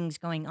by the things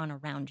going on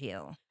around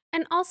you.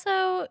 And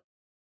also,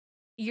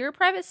 your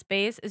private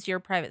space is your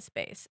private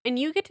space. And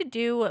you get to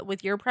do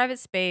with your private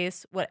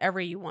space whatever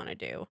you want to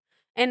do.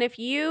 And if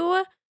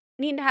you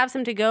need to have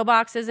some to-go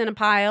boxes in a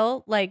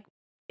pile, like,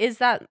 is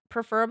that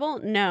preferable?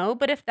 No.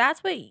 But if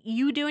that's what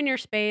you do in your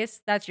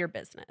space, that's your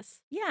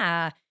business.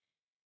 Yeah.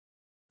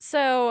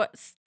 So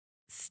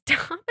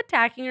stop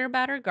attacking her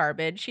about her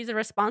garbage. She's a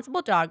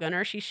responsible dog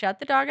owner. She shut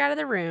the dog out of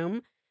the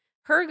room.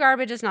 Her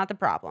garbage is not the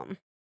problem.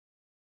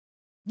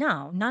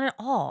 No, not at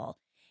all.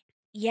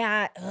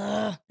 Yeah,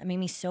 that made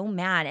me so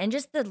mad. And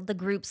just the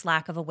group's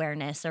lack of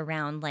awareness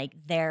around,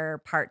 like, their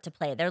part to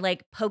play. They're,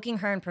 like, poking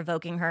her and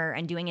provoking her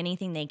and doing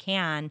anything they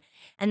can.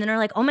 And then are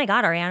like, oh my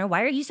God, Ariana,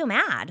 why are you so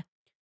mad?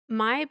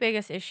 My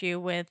biggest issue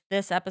with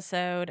this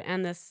episode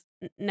and this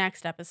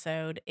next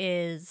episode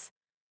is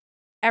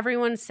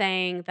everyone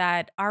saying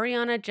that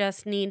Ariana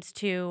just needs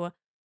to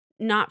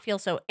not feel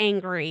so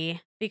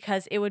angry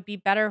because it would be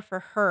better for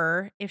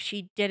her if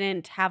she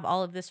didn't have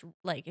all of this,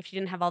 like, if she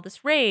didn't have all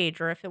this rage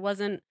or if it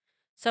wasn't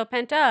so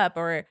pent up,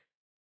 or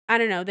I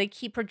don't know. They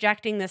keep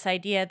projecting this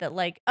idea that,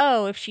 like,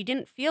 oh, if she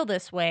didn't feel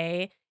this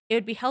way, it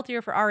would be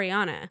healthier for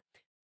Ariana.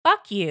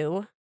 Fuck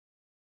you.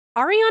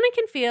 Ariana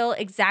can feel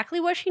exactly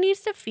what she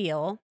needs to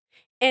feel.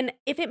 And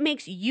if it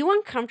makes you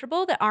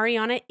uncomfortable that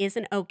Ariana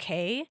isn't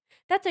okay,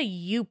 that's a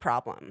you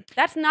problem.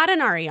 That's not an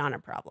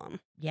Ariana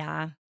problem.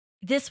 Yeah.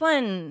 This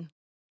one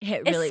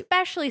hit really.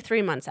 Especially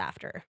 3 months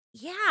after.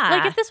 Yeah.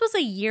 Like, if this was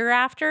a year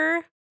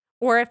after,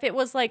 or if it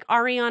was like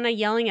Ariana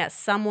yelling at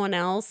someone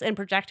else and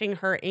projecting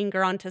her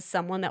anger onto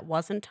someone that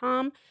wasn't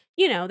Tom,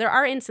 you know, there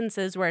are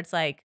instances where it's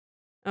like,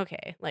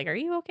 okay, like, are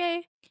you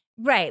okay?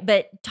 Right.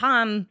 But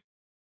Tom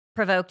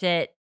provoked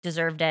it,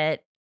 deserved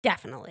it.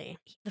 Definitely.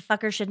 The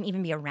fucker shouldn't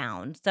even be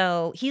around.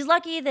 So he's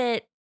lucky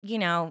that, you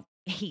know,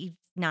 he's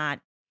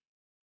not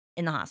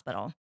in the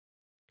hospital.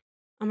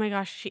 Oh my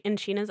gosh, in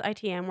Scheana's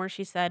ITM where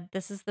she said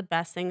this is the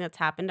best thing that's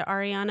happened to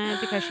Ariana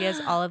because she has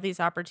all of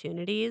these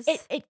opportunities.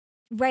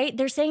 Right.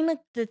 They're saying like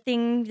the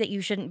thing that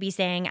you shouldn't be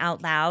saying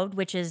out loud,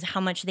 which is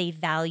how much they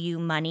value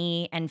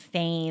money and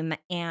fame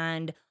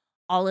and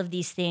all of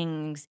these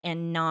things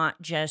and not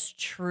just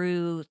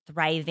true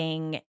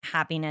thriving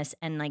happiness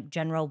and like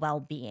general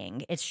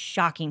well-being. It's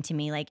shocking to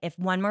me. Like, if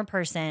one more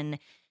person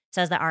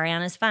says that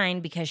Ariana's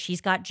fine because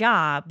she's got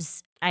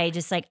jobs, I'm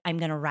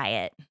going to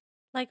riot.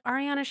 Like,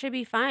 Ariana should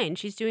be fine.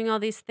 She's doing all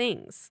these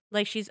things.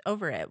 Like, she's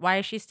over it. Why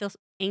is she still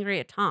angry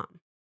at Tom?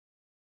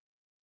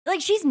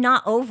 like she's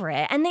not over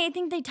it. And I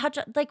think they touch,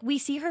 like we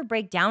see her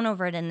break down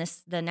over it in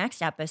the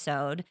next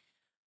episode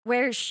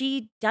where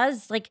she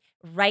does like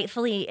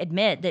rightfully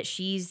admit that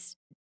she's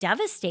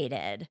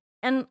devastated.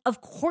 And of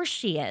course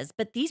she is,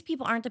 but these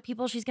people aren't the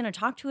people she's going to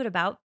talk to it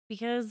about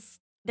because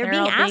they're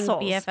being all assholes.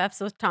 being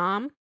BFFs with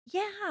Tom.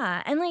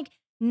 Yeah. And like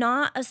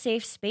not a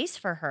safe space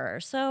for her.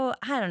 So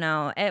I don't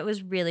know. It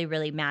was really,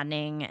 really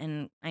maddening.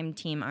 And I'm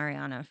team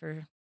Ariana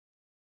for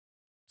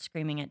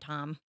screaming at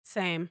Tom.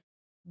 Same.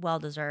 Well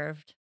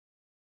deserved.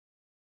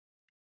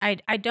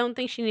 I don't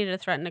think she needed to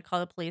threaten to call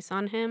the police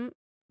on him,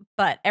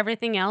 but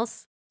everything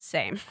else,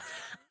 same.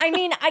 I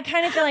mean, I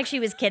kind of feel like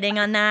she was kidding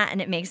on that,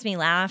 and it makes me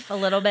laugh a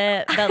little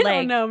bit. But I like,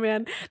 don't know,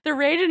 man. The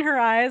rage in her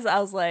eyes, I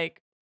was like,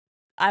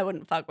 I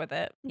wouldn't fuck with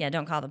it. yeah,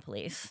 don't call the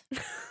police.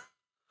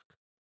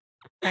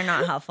 They're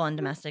not helpful in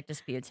domestic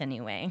disputes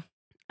anyway.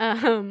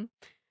 All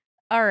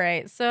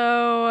right.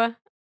 So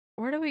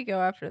where do we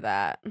go after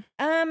that?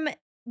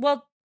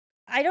 Well,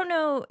 I don't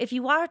know if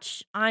you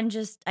watch on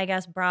just, I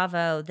guess,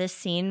 Bravo, this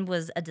scene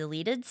was a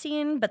deleted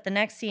scene, but the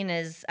next scene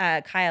is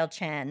Kyle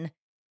Chen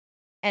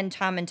and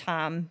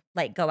Tom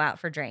like go out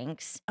for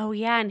drinks. Oh,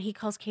 yeah. And he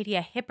calls Katie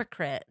a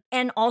hypocrite.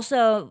 And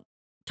also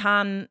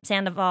Tom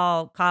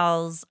Sandoval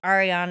calls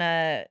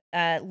Ariana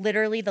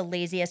literally the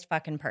laziest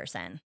fucking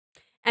person.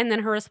 And then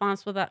her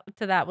response to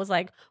that was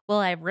like, well,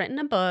 I've written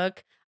a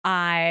book.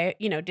 I,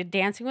 did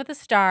Dancing with the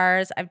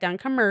Stars. I've done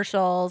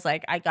commercials.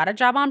 Like, I got a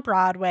job on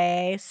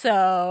Broadway.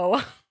 So,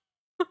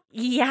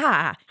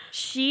 yeah,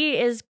 she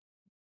is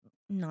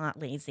not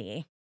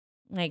lazy.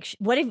 Like,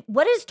 what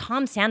is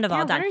Tom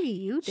Sandoval done? What are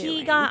you doing?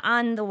 He got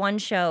on the one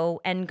show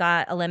and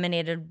got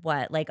eliminated,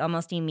 like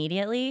almost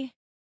immediately?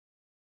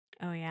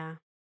 Oh, yeah.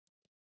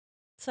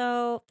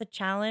 So, the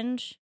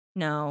challenge?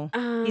 No,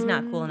 he's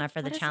not cool enough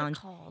for the challenge.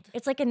 What is it called?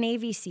 It's like a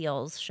Navy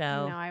SEALs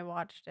show. No, I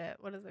watched it.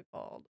 What is it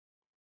called?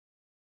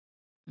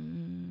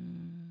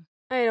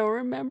 I don't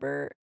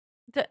remember.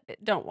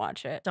 Don't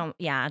watch it.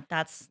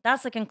 That's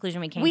the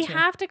conclusion we came to. We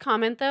have to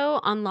comment though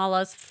on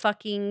Lala's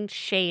fucking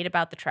shade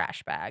about the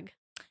trash bag.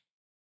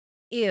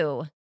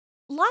 Ew.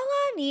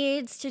 Lala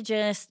needs to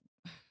just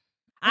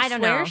I don't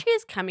swear know. She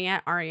is coming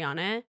at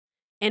Ariana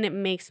and it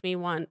makes me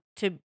want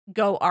to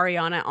go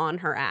Ariana on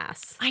her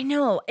ass. I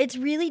know. It's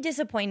really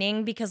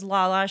disappointing because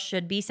Lala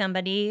should be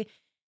somebody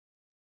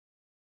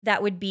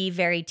that would be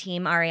very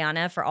team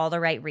Ariana for all the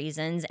right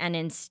reasons. And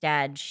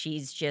instead,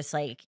 she's just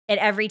like, at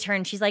every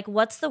turn, she's like,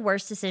 what's the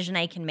worst decision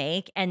I can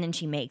make? And then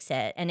she makes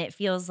it. And it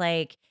feels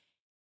like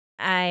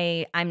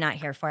I'm not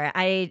here for it.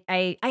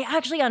 I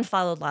actually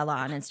unfollowed Lala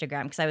on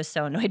Instagram because I was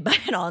so annoyed by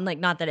it all. And like,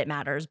 not that it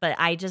matters, but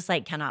I just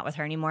like cannot with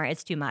her anymore.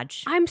 It's too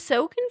much. I'm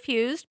so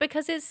confused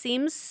because it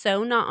seems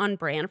so not on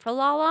brand for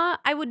Lala.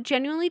 I would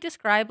genuinely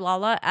describe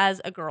Lala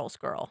as a girl's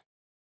girl.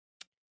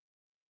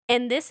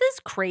 And this is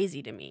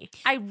crazy to me.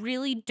 I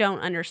really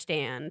don't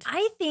understand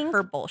I think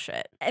her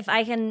bullshit. If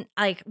I can,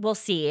 like, we'll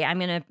see. I'm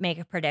going to make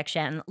a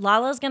prediction.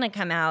 Lala's going to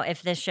come out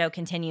if this show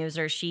continues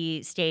or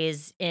she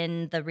stays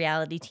in the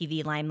reality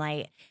TV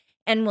limelight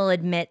and will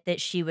admit that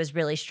she was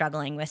really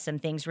struggling with some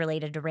things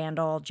related to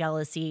Randall,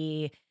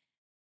 jealousy,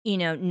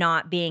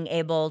 not being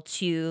able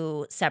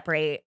to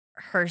separate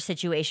her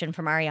situation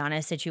from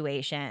Ariana's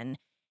situation.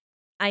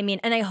 I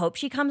mean, and I hope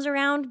she comes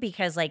around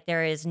because, like,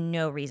 there is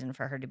no reason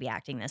for her to be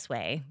acting this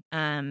way.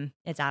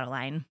 It's out of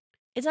line.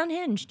 It's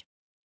unhinged.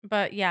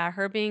 But yeah,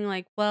 her being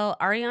like, well,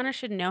 Ariana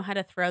should know how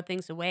to throw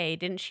things away.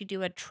 Didn't she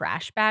do a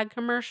trash bag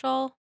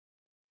commercial?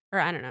 Or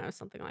I don't know,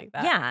 something like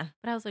that. Yeah.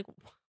 But I was like,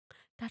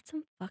 that's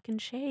some fucking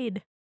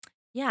shade.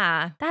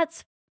 Yeah.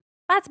 That's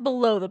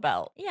below the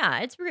belt. Yeah,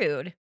 it's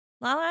rude.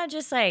 Lala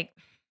just like,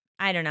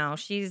 I don't know.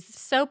 She's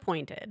so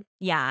pointed.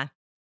 Yeah.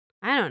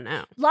 I don't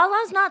know.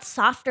 Lala's not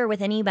softer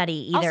with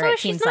anybody either, also, it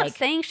seems she's not like.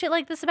 saying shit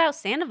like this about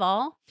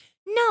Sandoval.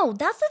 No,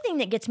 that's the thing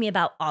that gets me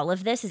about all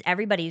of this is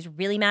everybody's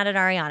really mad at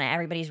Ariana.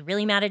 Everybody's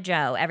really mad at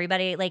Joe.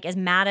 Everybody like is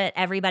mad at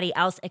everybody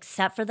else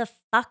except for the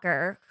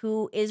fucker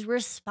who is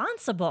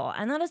responsible.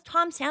 And that is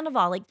Tom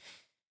Sandoval. Like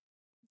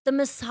the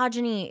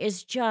misogyny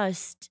is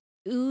just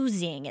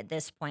oozing at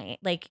this point.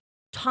 Like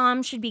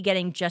Tom should be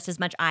getting just as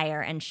much ire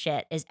and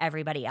shit as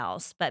everybody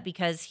else. But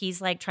because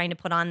he's like trying to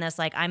put on this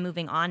like I'm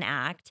moving on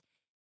act,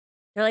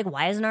 they're like,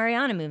 why isn't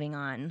Ariana moving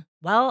on?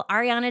 Well,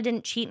 Ariana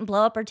didn't cheat and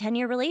blow up her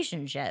 10-year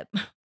relationship.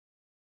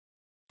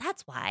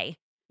 That's why.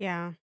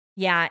 Yeah.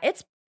 Yeah,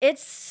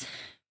 it's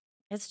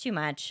too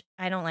much.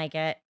 I don't like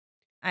it.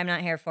 I'm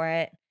not here for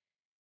it.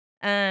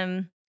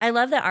 I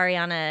love that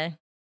Ariana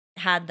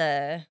had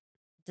the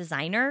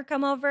designer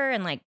come over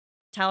and like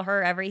tell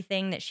her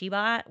everything that she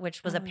bought,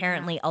 which was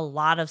apparently a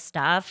lot of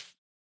stuff.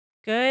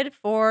 Good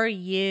for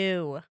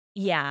you.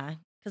 Yeah,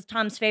 because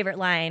Tom's favorite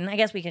line, I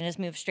guess we can just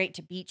move straight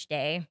to beach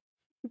day.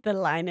 The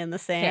line in the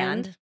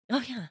sand.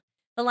 Oh, yeah.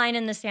 The line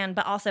in the sand,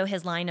 but also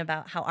his line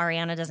about how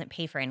Ariana doesn't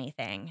pay for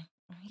anything.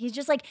 He's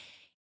just like,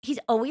 he's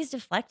always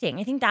deflecting.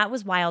 I think that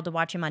was wild to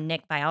watch him on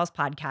Nick Viall's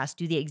podcast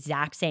do the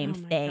exact same Oh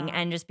my thing God.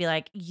 and just be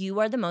like, you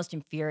are the most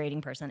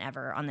infuriating person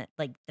ever on the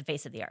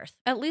face of the earth.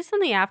 At least on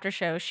the after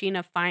show,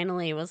 Scheana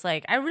finally was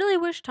like, I really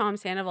wish Tom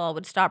Sandoval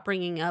would stop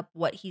bringing up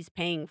what he's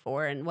paying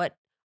for and what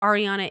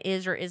Ariana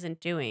is or isn't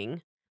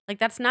doing. Like,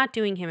 that's not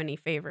doing him any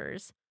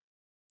favors.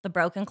 The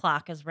broken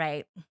clock is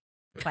right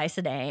twice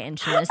a day, and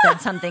Scheana said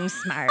something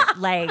smart.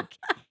 Like,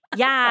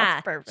 yeah,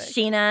 That's perfect.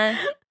 Scheana,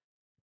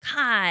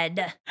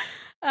 God.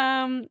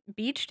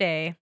 Beach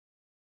day.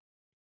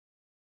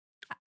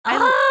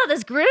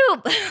 This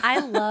group. I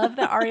love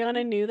that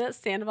Ariana knew that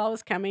Sandoval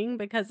was coming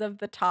because of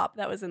the top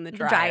that was in the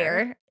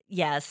dryer.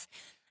 Yes.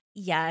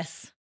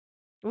 Yes,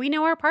 We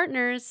know our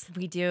partners.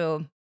 we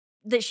do.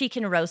 That she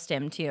can roast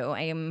him too.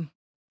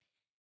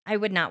 I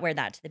would not wear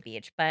that to the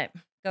beach, but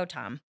go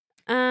Tom.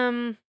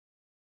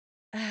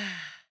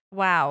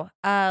 Wow.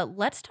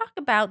 Let's talk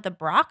about the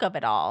Brock of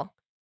it all.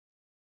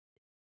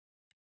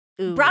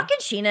 Ooh. Brock and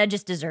Scheana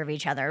just deserve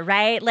each other,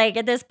 right? Like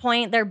at this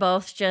point, they're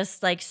both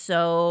just like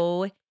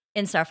so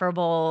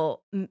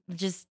insufferable,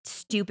 just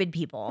stupid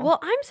people. Well,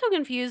 I'm so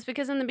confused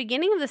because in the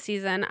beginning of the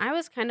season, I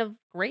was kind of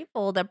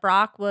grateful that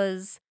Brock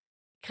was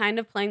kind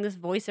of playing this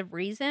voice of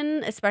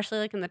reason, especially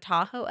like in the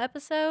Tahoe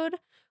episode,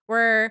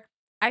 where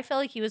I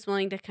felt like he was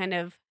willing to kind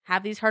of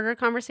have these harder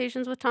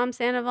conversations with Tom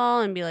Sandoval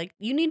and be like,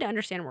 you need to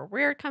understand where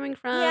we're coming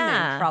from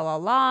Yeah. and tra la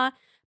la.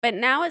 But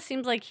now it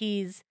seems like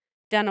he's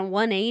done a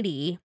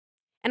 180.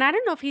 And I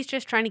don't know if he's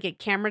just trying to get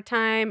camera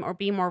time or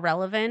be more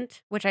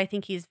relevant, which I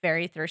think he's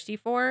very thirsty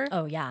for.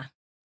 Oh yeah.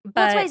 But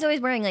That's why he's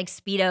always wearing like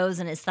Speedos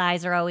and his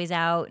thighs are always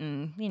out,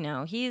 and you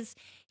know he's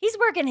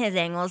working his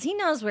angles. He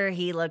knows where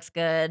he looks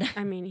good.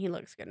 I mean, he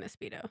looks good in a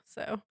Speedo,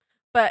 so.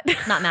 But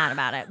Not mad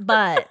about it,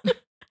 but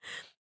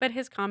but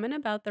his comment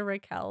about the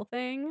Raquel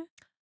thing,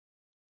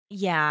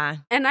 yeah,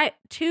 and I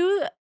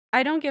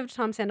don't give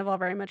Tom Sandoval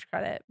very much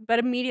credit, but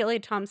immediately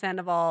Tom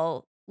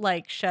Sandoval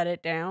like shut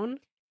it down.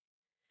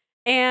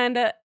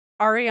 And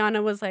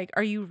Ariana was like,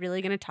 "Are you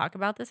really going to talk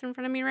about this in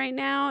front of me right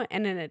now?"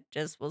 And then it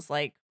just was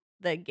like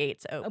the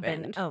gates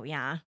opened. Oh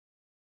yeah.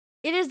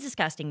 It is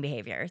disgusting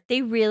behavior.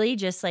 They really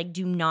just like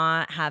do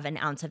not have an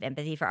ounce of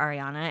empathy for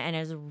Ariana, and it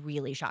is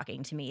really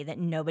shocking to me that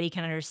nobody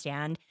can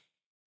understand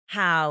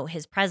how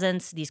his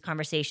presence, these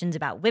conversations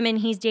about women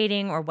he's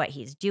dating or what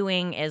he's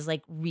doing is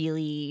like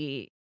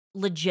really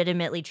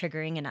legitimately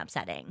triggering and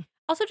upsetting.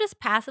 Also, just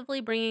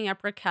passively bringing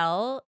up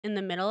Raquel in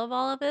the middle of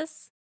all of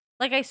this.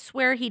 Like, I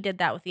swear he did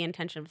that with the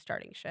intention of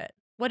starting shit.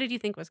 What did you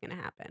think was going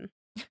to happen?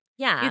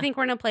 Yeah. Do you think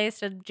we're in a place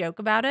to joke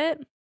about it?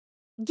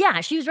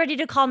 Yeah, she was ready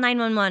to call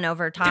 911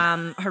 over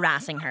Tom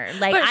harassing her.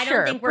 Like, But I sure,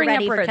 don't think we're bring up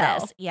ready for Raquel.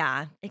 this.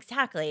 Yeah,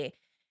 exactly.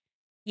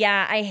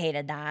 Yeah, I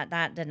hated that.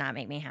 That did not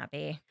make me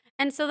happy.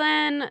 And so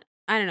then,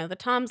 I don't know, the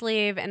Toms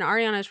leave and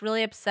Ariana's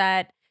really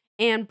upset.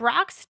 And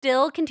Brock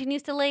still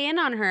continues to lay in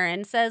on her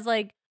and says,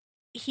 like,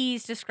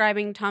 he's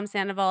describing Tom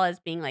Sandoval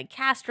as being, like,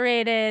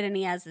 castrated and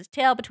he has his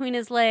tail between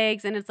his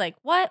legs. And it's like,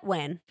 what?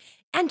 When?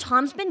 And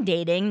Tom's been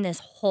dating this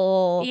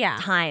whole Yeah.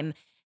 time.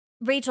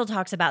 Rachel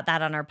talks about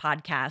that on our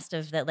podcast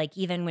of that, like,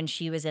 even when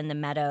she was in the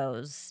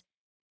Meadows,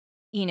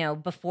 you know,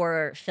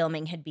 before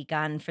filming had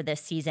begun for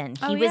this season,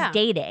 he Oh, was yeah.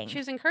 dating. She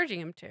was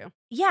encouraging him to.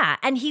 Yeah,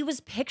 and he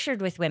was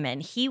pictured with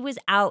women. He was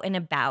out and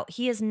about.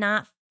 He is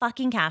not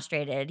fucking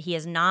castrated. He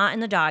is not in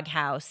the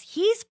doghouse.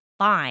 He's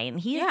fine.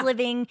 He is Yeah.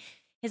 living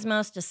his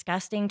most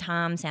disgusting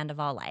Tom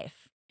Sandoval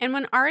life. And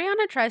when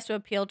Ariana tries to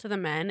appeal to the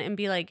men and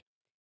be like,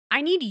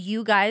 I need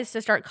you guys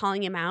to start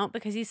calling him out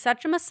because he's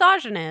such a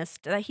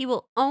misogynist that he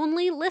will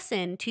only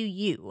listen to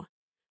you.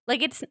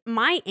 Like, it's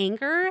my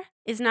anger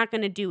is not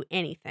going to do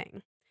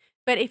anything.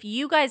 But if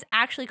you guys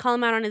actually call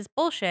him out on his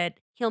bullshit,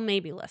 he'll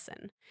maybe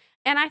listen.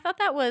 And I thought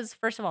that was,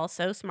 first of all,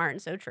 so smart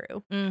and so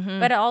true, Mm-hmm.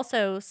 but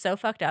also so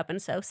fucked up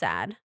and so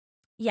sad,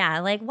 Yeah,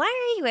 like, why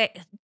are you...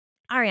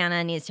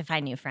 Ariana needs to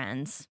find new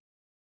friends.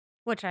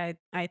 which I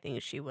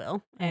think she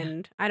will. Yeah.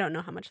 And I don't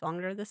know how much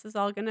longer this is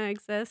all going to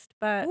exist,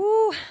 but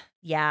Ooh,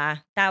 yeah,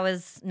 that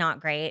was not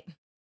great.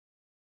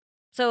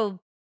 So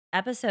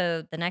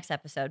the next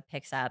episode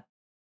picks up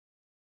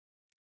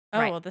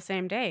right. the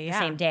same day. the Yeah.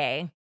 same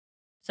day.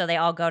 So they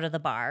all go to the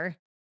bar.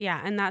 Yeah.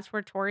 And that's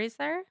where Tori's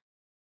there.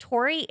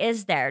 Tori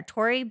is there.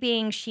 Tori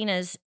being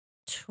Sheena's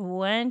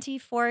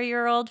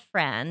 24-year-old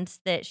friend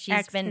that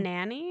she's been...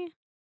 Ex-nanny.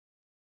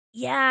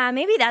 Yeah,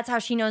 maybe that's how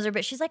she knows her.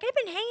 But she's like, I've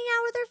been hanging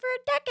out with her for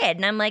a decade.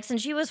 And I'm like,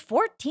 since she was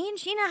 14,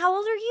 Scheana, how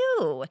old are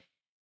you?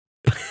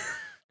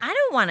 I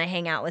don't want to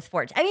hang out with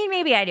 14. I mean,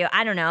 maybe I do.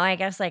 I don't know. I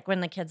guess like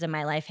when the kids in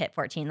my life hit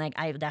 14, like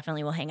I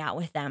definitely will hang out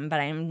with them. But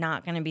I'm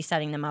not going to be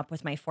setting them up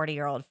with my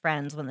 40-year-old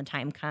friends when the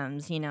time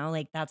comes. You know,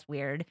 like that's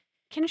weird.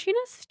 Can Scheana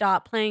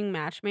stop playing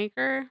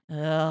matchmaker?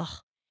 Ugh.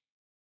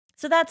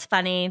 So that's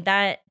funny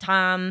that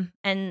Tom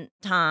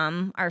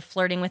are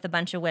flirting with a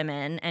bunch of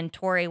women and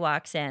Tori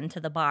walks into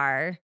the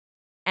bar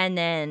and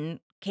then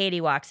Katie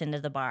walks into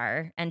the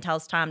bar and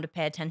tells Tom to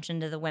pay attention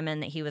to the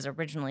women that he was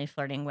originally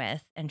flirting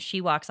with. And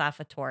she walks off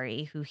with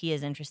Tori, who he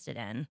is interested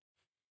in.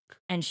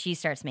 And she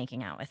starts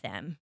making out with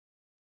him.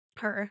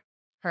 Her.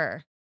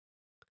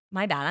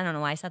 My bad. I don't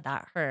know why I said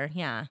that. Her.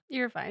 Yeah.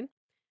 You're fine.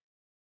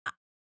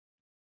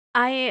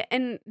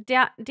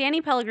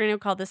 Danny Pellegrino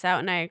called this out,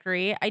 and I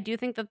agree. I do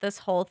think that this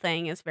whole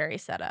thing is very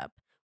set up.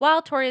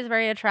 While Tori is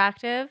very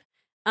attractive,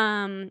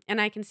 and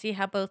I can see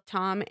how both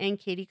Tom and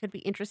Katie could be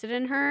interested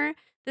in her,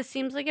 this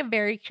seems like a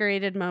very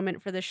curated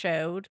moment for the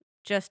show,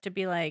 just to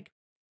be like,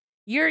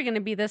 you're going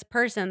to be this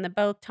person that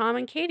both Tom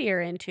and Katie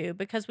are into,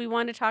 because we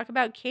want to talk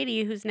about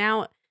Katie, who's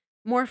now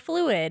more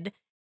fluid,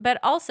 but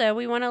also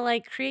we want to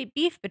like create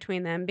beef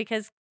between them,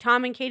 because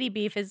Tom and Katie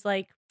beef is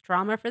like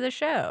drama for the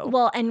show.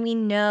 Well, and we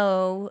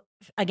know,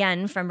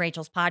 again, from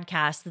Rachel's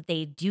podcast that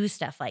they do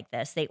stuff like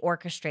this. They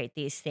orchestrate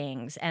these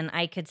things. And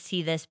I could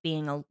see this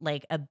being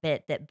a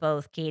bit that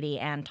both Katie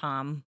and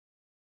Tom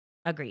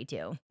agree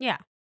to. Yeah.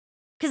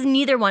 Because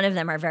neither one of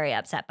them are very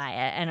upset by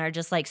it and are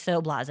just like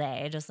so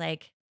blasé. Just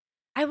like,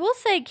 I will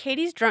say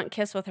Katie's drunk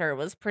kiss with her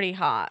was pretty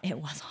hot. it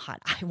was hot.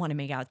 I want to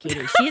make out with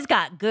Katie. She's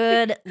got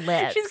good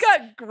lips. She's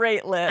got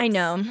great lips. I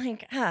know. I'm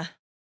like,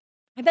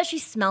 I bet she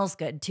smells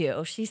good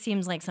too. She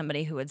seems like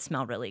somebody who would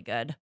smell really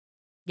good.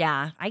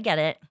 Yeah, I get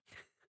it.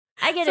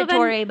 I get So it, then-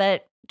 Tori,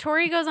 but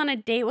Tori goes on a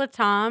date with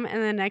Tom,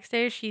 and the next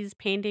day she's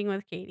painting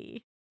with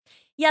Katie.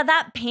 yeah,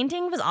 that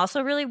painting was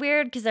also really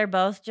weird because they're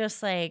both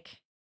just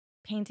like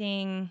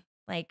painting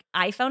like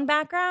iPhone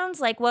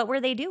backgrounds. Like, what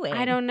were they doing?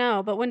 I don't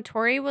know, but when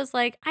Tori was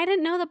like, I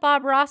didn't know that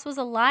Bob Ross was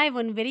alive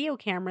when video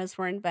cameras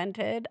were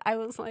invented, I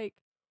was like,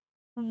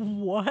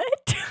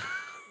 what?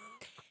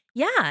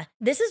 Yeah,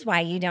 this is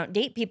why you don't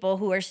date people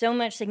who are so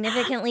much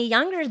significantly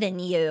younger than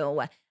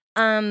you.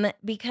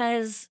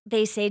 Because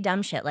they say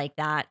dumb shit like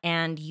that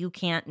and you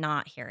can't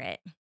not hear it.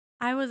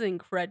 I was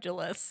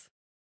incredulous.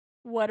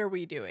 What are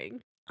we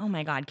doing? Oh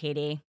my God,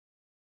 Katie.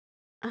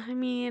 I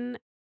mean,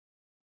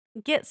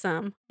 get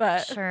some,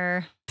 but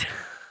Sure.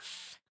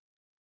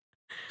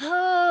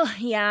 Oh,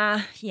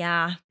 yeah.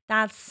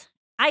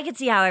 I could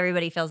see how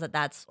everybody feels that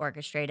that's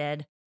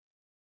orchestrated.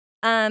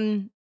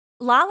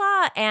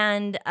 Lala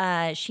and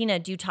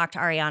Scheana do talk to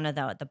Ariana,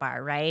 though, at the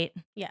bar, right?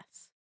 yes.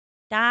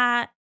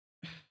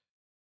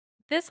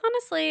 This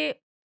honestly,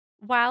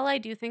 while I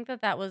do think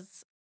that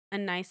was a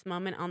nice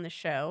moment on the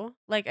show,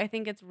 like I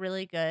think it's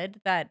really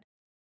good that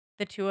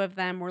the two of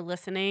them were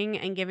listening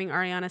and giving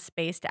Ariana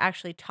space to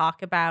actually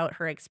talk about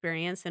her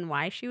experience and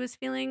why she was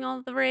feeling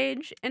all the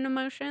rage and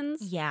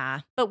emotions.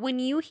 Yeah. But when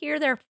you hear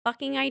their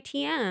fucking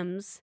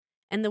ITMs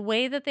and the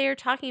way that they are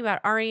talking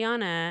about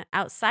Ariana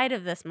outside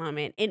of this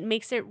moment, it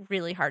makes it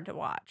really hard to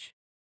watch.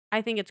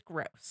 I think it's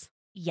gross.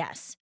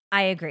 Yes,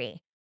 I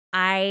agree.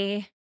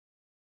 I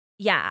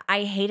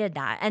hated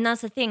that. And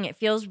that's the thing. It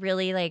feels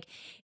really like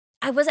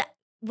was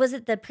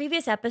it the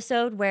previous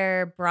episode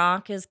where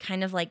Brock is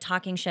kind of like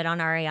talking shit on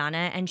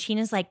Ariana and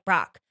Sheena's like,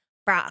 Brock,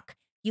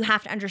 you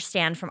have to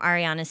understand from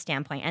Ariana's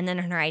standpoint. And then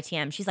in her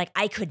ITM, she's like,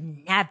 I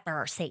could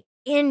never say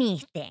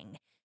anything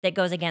that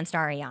goes against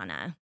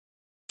Ariana,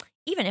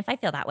 even if I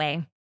feel that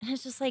way. And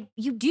it's just like,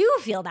 you do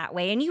feel that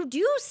way and you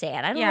do say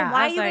it. I don't know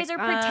why you guys are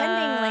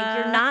pretending like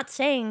you're not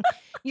saying,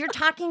 you're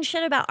talking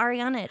shit about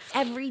Ariana at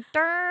every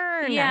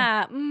turn.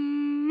 Yeah.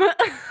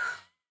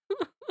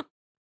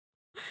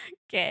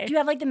 Okay. Do you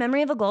have like the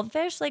memory of a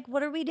goldfish? Like,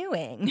 what are we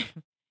doing?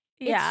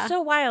 Yeah. It's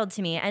so wild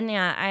to me. And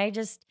yeah, and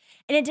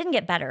it didn't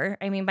get better.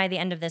 I mean, by the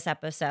end of this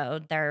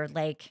episode, they're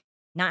like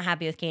not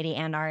happy with Katie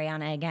and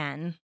Ariana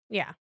again.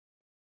 Yeah.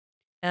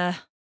 I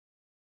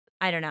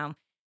don't know.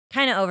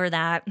 Kind of over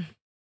that.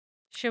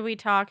 Should we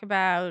talk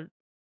about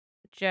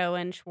Joe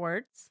and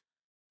Schwartz?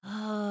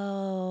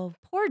 Oh,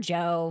 poor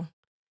Joe.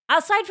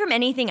 Aside from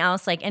anything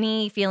else, like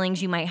any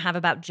feelings you might have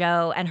about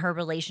Joe and her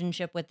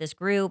relationship with this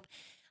group,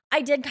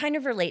 I did kind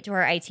of relate to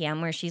her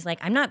ITM where she's like,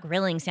 I'm not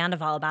grilling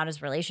Sandoval about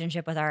his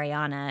relationship with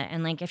Ariana.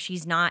 And like, if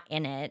she's not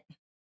in it,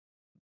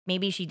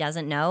 maybe she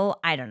doesn't know.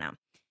 I don't know.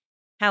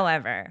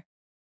 However,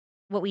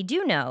 what we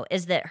do know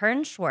is that her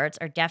and Schwartz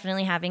are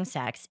definitely having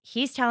sex.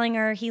 He's telling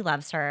her he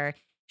loves her.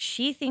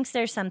 She thinks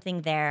there's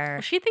something there.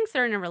 She thinks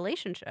they're in a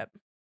relationship.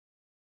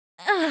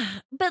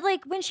 But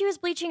like when she was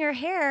bleaching her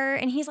hair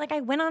and he's like,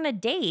 I went on a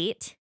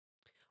date.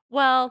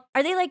 Well,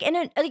 Are they like in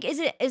a like is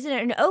it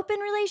an open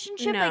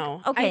relationship? no.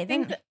 Like, okay, I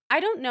think I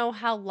don't know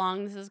how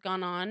long this has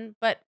gone on,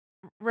 but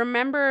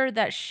remember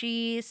that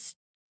she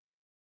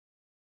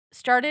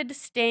started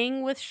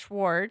staying with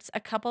Schwartz a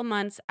couple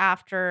months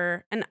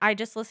after, and I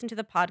just listened to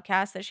the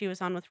podcast that she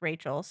was on with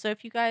Rachel. So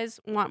if you guys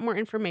want more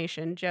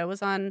information, Joe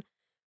was on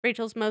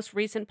Rachel's most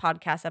recent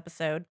podcast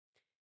episode,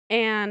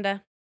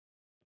 and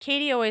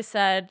Katie always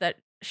said that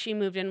she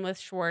moved in with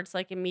Schwartz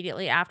like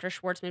immediately after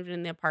Schwartz moved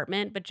in the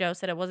apartment, but Joe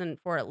said it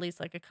wasn't for at least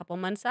like a couple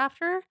months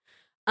after.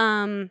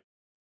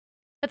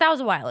 But that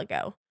was a while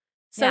ago.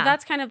 So Yeah.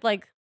 that's kind of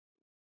like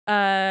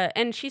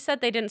and she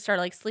said they didn't start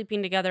like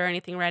sleeping together or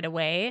anything right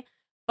away,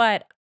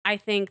 but I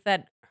think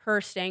that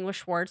her staying with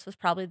Schwartz was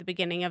probably the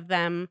beginning of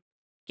them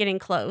getting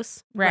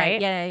close,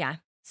 right? Yeah.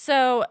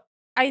 So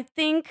I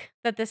think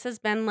that this has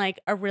been like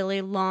a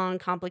really long,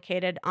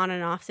 complicated on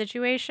and off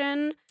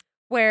situation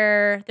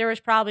where there was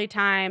probably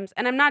times,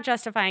 and I'm not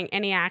justifying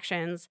any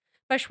actions,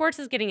 but Schwartz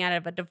is getting out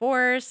of a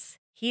divorce.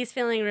 He's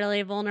feeling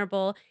really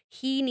vulnerable.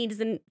 He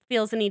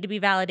feels the need to be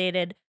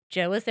validated.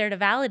 Joe is there to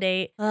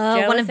validate.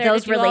 Joe one is of there to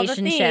those do all the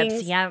relationships.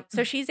 things. Yeah.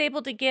 So she's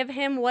able to give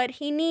him what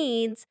he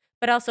needs,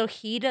 but also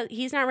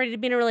he's not ready to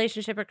be in a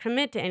relationship or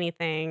commit to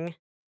anything.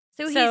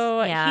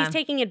 So he's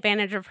taking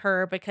advantage of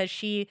her because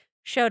she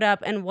showed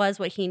up and was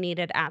what he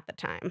needed at the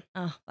time.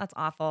 Oh, that's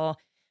awful.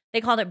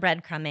 They called it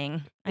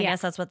breadcrumbing. I Yeah.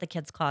 guess that's what the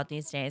kids call it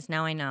these days.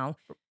 Now I know.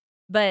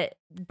 But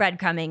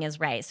breadcrumbing is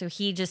right. So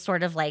he just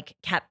sort of like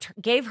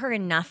gave her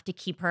enough to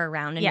keep her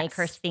around and make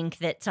her Yes. think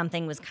that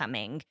something was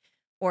coming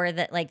or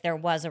that like there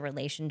was a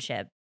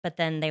relationship. But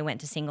then they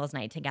went to singles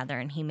night together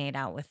and he made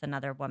out with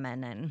another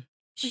woman and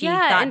she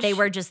thought they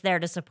were just there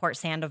to support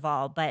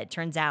Sandoval. But it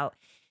turns out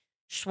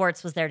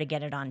Schwartz was there to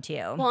get it on too.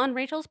 Well, on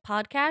Rachel's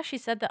podcast, she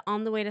said that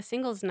on the way to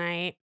singles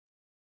night,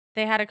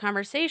 they had a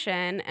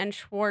conversation and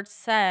Schwartz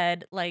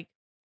said, like,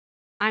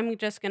 I'm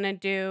just going to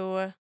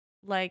do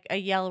like a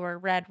yellow or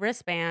red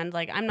wristband.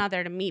 Like, I'm not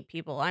there to meet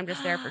people. I'm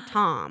just there for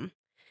Tom.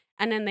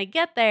 And then they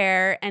get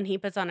there and he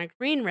puts on a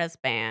green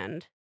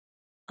wristband.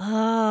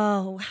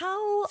 Oh,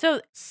 how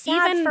So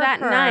sad even for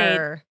that her.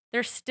 night,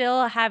 they're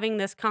still having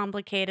this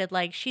complicated,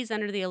 like, she's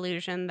under the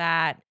illusion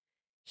that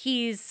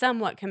he's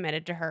somewhat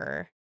committed to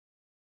her.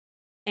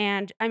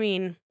 And I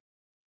mean,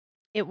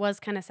 it was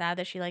kind of sad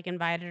that she like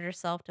invited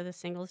herself to the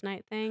singles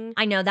night thing.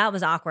 I know that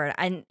was awkward.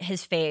 And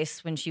his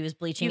face when she was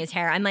bleaching his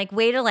hair. I'm like,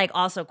 way to like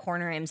also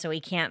corner him so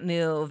he can't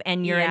move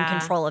and you're in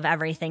control of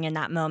everything in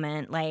that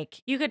moment.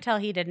 Like, you could tell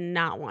he did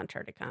not want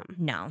her to come.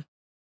 No.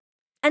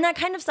 And that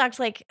kind of sucks.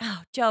 Like,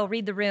 oh, Joe,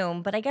 read the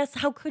room. But I guess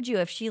how could you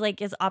if she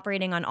like is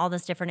operating on all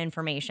this different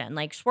information?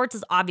 Like Schwartz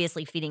is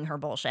obviously feeding her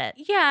bullshit.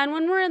 Yeah, and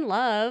when we're in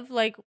love,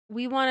 like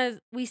we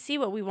see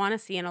what we want to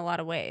see in a lot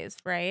of ways,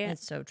 right?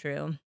 That's so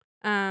true.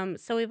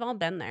 So we've all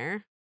been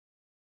there.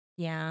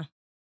 Yeah,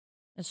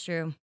 that's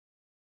true.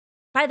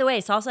 By the way,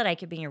 Saul said I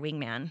could be your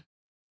wingman.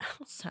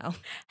 So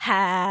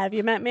have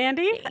you met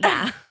Mandy?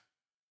 Yeah.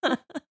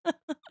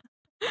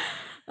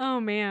 Oh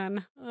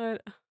man, I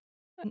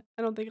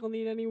don't think I'll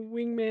need any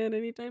wingman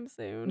anytime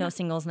soon. No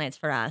singles nights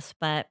for us,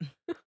 but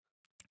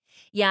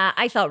yeah,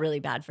 I felt really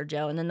bad for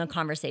Joe. And then the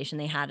conversation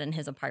they had in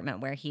his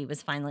apartment where he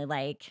was finally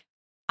like,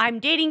 I'm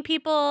dating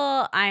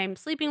people. I'm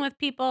sleeping with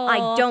people.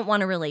 I don't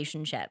want a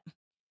relationship.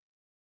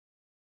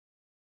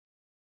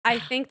 I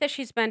think that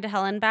she's been to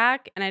hell and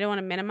back, and I don't want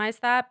to minimize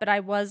that, but I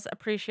was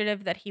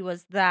appreciative that he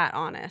was that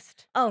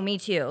honest. Oh, me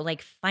too.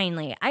 Like,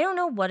 finally. I don't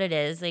know what it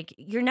is. Like,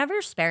 you're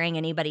never sparing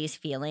anybody's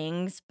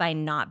feelings by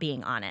not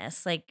being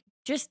honest. Like,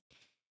 just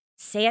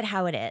say it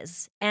how it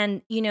is.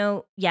 And, you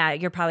know, yeah,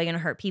 you're probably going to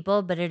hurt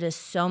people, but it is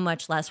so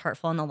much less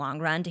hurtful in the long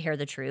run to hear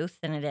the truth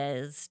than it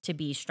is to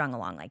be strung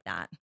along like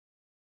that.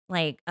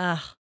 Like,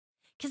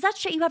 because that's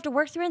shit you have to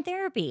work through in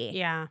therapy.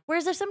 Yeah.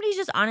 Whereas if somebody's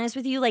just honest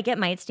with you, like it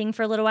might sting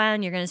for a little while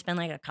and you're going to spend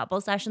like a couple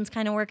sessions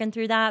kind of working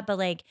through that. But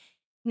like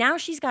now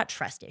she's got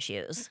trust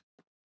issues.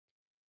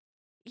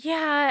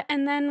 Yeah.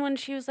 And then when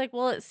she was like,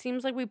 well, it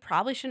seems like we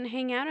probably shouldn't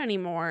hang out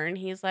anymore. And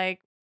he's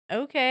like,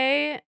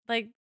 okay.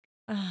 Like,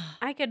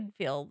 I could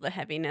feel the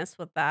heaviness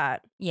with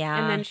that. Yeah.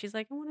 And then she's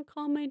like, I want to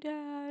call my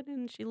dad.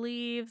 And she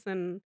leaves.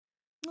 And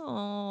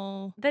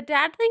oh, the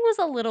dad thing was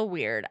a little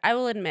weird, I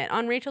will admit.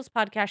 On Rachel's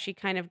podcast, she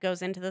kind of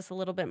goes into this a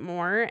little bit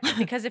more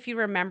because if you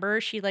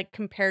remember, she like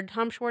compared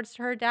Tom Schwartz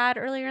to her dad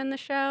earlier in the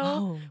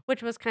show,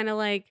 which was kind of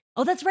like,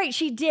 oh, that's right,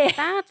 she did.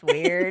 That's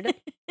weird.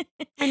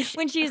 And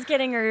when she was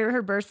getting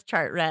her birth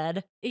chart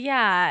read.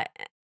 Yeah.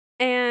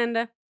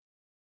 And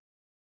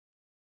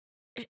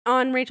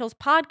on Rachel's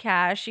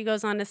podcast, she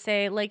goes on to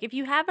say, like, if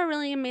you have a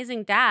really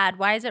amazing dad,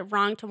 why is it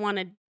wrong to want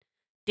to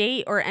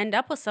date or end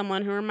up with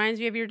someone who reminds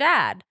you of your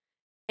dad?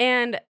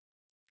 And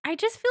I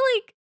just feel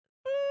like,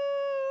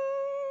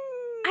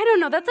 I don't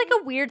know, that's like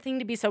a weird thing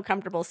to be so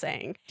comfortable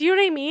saying. Do you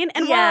know what I mean?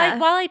 And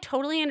while I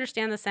totally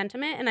understand the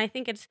sentiment, and I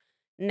think it's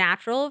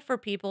natural for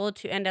people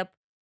to end up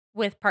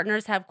with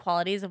partners have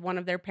qualities of one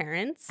of their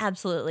parents.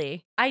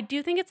 Absolutely. I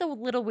do think it's a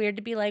little weird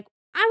to be like,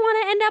 I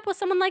want to end up with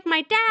someone like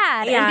my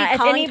dad and be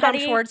calling Tom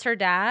Schwartz her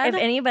dad. If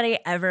anybody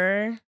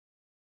ever,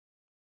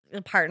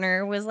 a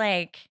partner was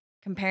like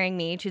comparing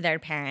me to their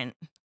parent,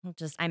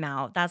 I'm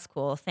out. That's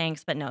cool.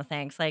 Thanks, but no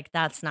thanks. Like,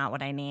 that's not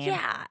what I need.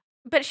 Yeah.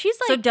 But she's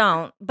like. So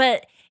don't.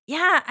 But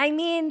yeah, I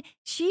mean,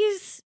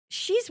 she's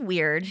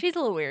weird. She's a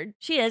little weird.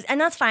 She is. And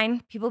that's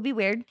fine. People be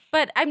weird.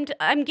 But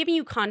I'm giving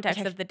you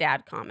context of the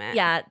dad comment.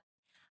 Yeah.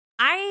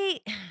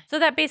 So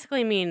that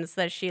basically means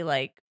that she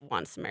like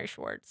wants to marry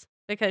Schwartz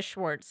because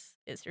Schwartz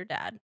is her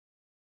dad.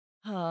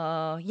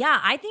 Oh,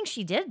 yeah. I think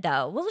she did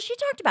though. Well, she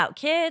talked about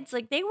kids.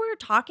 Like they were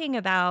talking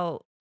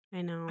about.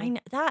 I know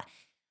that.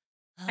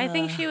 I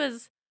think she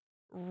was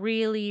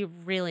really,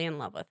 really in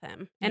love with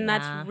him. And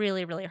that's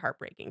really, really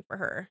heartbreaking for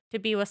her to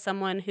be with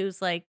someone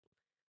who's like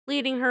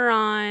leading her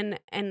on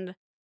and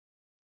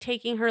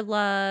taking her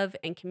love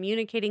and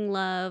communicating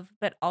love,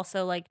 but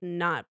also like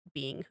not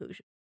being who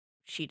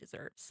she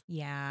deserves.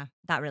 Yeah,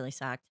 that really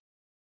sucked.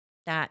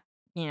 That,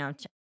 you know,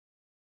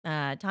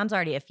 Tom's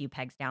already a few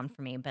pegs down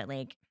for me, but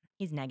like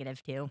he's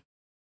negative too.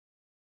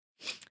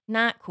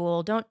 Not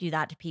cool. Don't do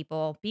that to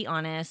people. Be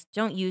honest.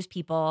 Don't use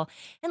people.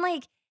 And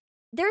like,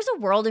 there's a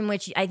world in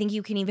which I think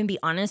you can even be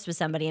honest with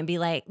somebody and be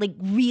like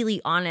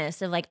really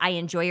honest of like, I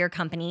enjoy your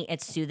company.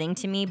 It's soothing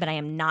to me, but I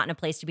am not in a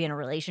place to be in a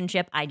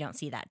relationship. I don't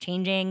see that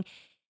changing.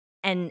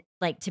 And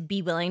like to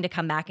be willing to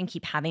come back and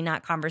keep having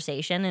that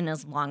conversation. And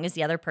as long as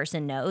the other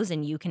person knows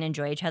and you can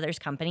enjoy each other's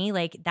company,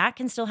 like that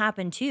can still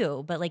happen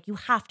too. But like you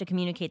have to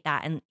communicate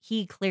that. And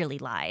he clearly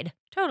lied.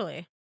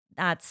 Totally.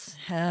 That's,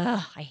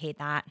 I hate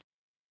that.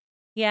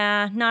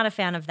 Yeah, not a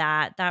fan of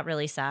that. That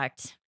really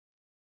sucked.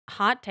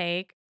 Hot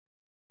take.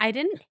 I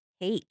didn't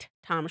hate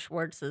Tom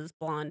Schwartz's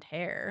blonde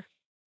hair.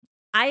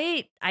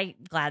 I'm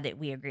glad that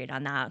we agreed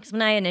on that because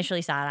when I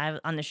initially saw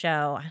it on the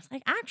show, I was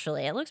like,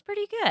 actually, it looks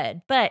pretty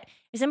good. But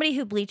as somebody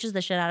who bleaches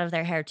the shit out of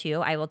their hair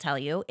too, I will tell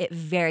you, it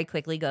very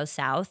quickly goes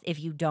south if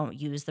you don't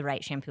use the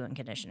right shampoo and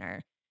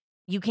conditioner.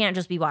 You can't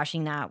just be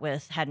washing that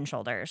with Head and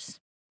Shoulders.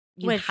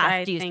 Which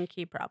I think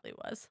he probably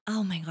was.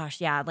 Oh my gosh,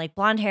 yeah. Like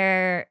blonde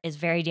hair is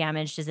very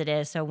damaged as it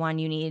is. So one,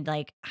 you need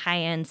like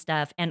high-end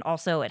stuff. And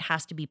also it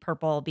has to be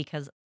purple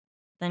because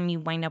then you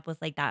wind up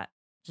with like that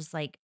just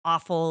like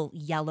awful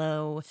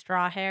yellow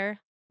straw hair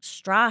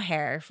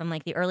from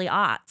like the early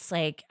aughts.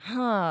 Like,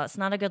 it's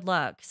not a good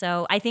look.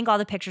 So I think all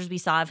the pictures we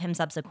saw of him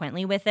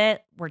subsequently with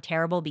it were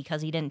terrible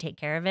because he didn't take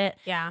care of it.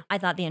 Yeah. I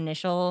thought the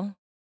initial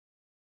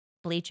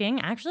bleaching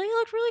actually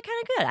looked really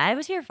kind of good. I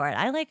was here for it.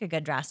 I like a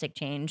good drastic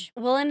change.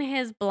 Well, in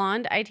his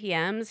blonde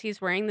ITMs,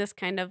 he's wearing this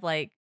kind of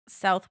like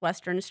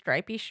southwestern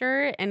stripy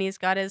shirt and he's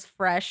got his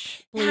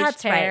fresh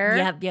bleached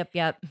hair. Right.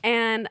 Yep.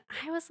 And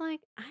I was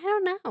like, I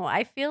don't know.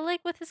 I feel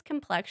like with his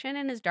complexion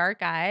and his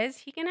dark eyes,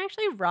 he can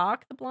actually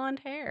rock the blonde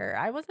hair.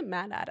 I wasn't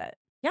mad at it.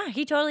 Yeah,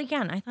 he totally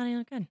can. I thought he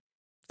looked good.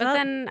 But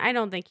then I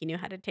don't think he knew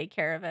how to take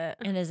care of it.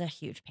 It is a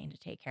huge pain to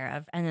take care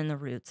of. And then the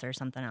roots or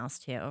something else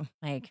too.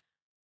 Like,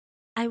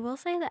 I will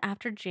say that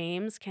after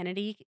James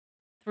Kennedy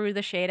threw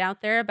the shade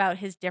out there about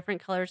his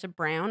different colors of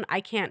brown,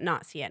 I can't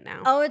not see it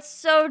now. Oh, it's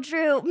so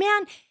true.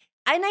 Man,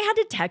 and I had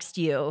to text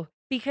you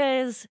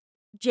because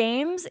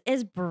James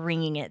is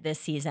bringing it this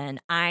season.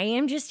 I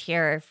am just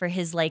here for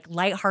his like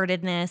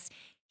lightheartedness.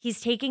 He's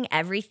taking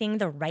everything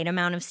the right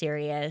amount of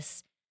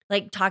serious.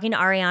 Like talking to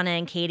Ariana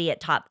and Katie at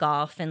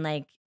Topgolf and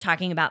like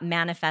talking about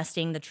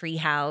manifesting the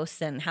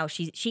treehouse and how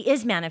she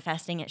is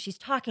manifesting it. She's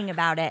talking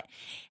about it.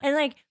 And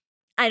like,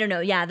 I don't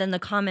know. Yeah. Then the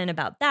comment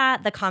about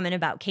that, the comment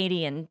about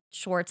Katie and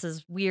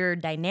Schwartz's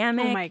weird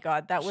dynamic. Oh my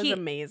God. That was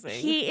amazing.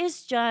 He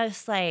is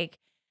just like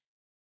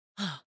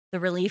the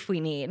relief we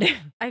need.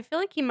 I feel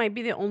like he might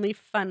be the only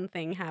fun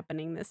thing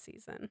happening this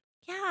season.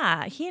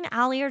 Yeah. He and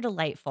Allie are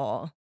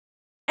delightful.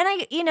 And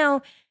I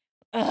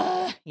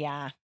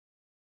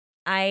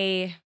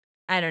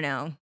don't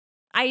know.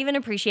 I even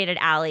appreciated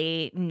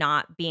Allie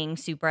not being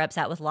super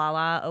upset with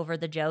Lala over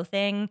the Joe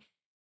thing.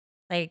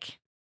 Like,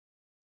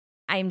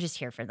 I'm just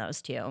here for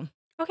those two.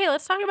 Okay,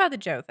 let's talk about the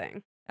Joe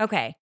thing.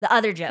 Okay, the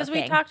other Joe thing.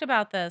 Because we talked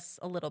about this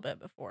a little bit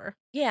before.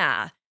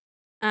 Yeah.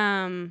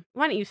 Why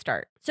don't you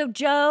start? So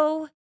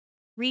Joe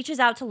reaches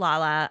out to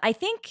Lala. I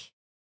think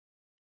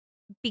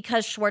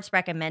because Schwartz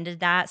recommended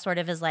that sort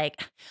of as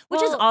like,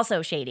 which is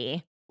also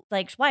shady.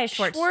 Like, why is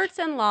Schwartz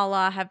and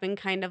Lala have been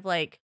kind of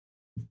like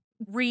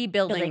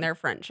rebuilding their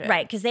friendship.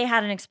 Right, because they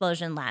had an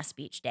explosion last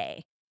beach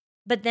day.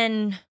 But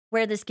then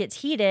where this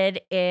gets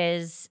heated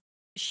is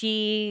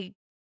she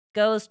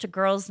goes to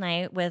girls'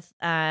 night with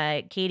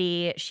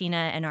Katie, Scheana,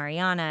 and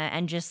Ariana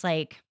and just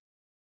like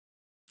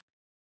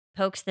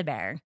pokes the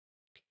bear.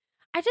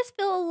 I just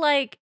feel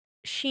like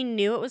she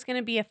knew it was going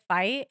to be a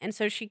fight. And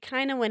so she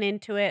kind of went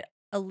into it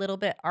a little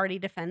bit already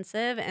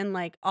defensive and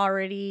like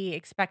already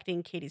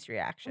expecting Katie's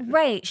reaction.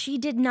 Right. She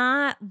did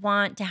not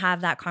want to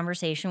have that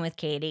conversation with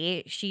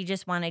Katie. She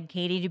just wanted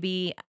Katie to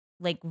be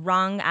like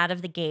wrung out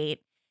of the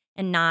gate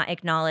and not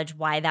acknowledge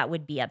why that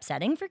would be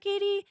upsetting for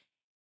Katie.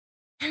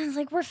 And it's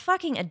like, we're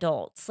fucking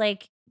adults.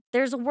 Like,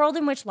 there's a world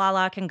in which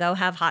Lala can go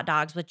have hot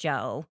dogs with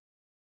Joe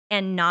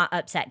and not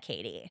upset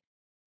Katie.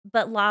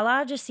 But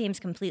Lala just seems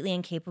completely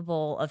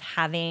incapable of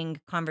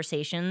having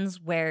conversations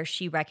where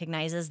she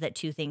recognizes that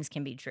two things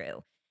can be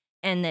true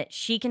and that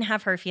she can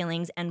have her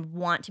feelings and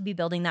want to be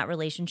building that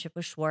relationship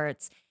with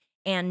Schwartz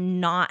and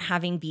not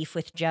having beef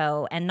with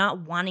Joe and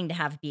not wanting to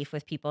have beef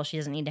with people she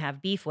doesn't need to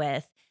have beef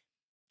with.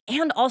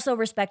 And also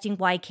respecting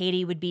why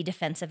Katie would be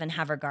defensive and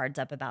have her guards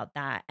up about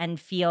that and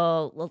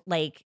feel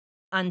like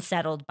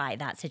unsettled by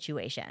that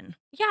situation.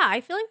 Yeah,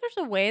 I feel like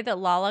there's a way that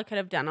Lala could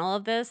have done all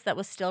of this that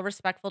was still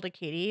respectful to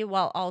Katie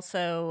while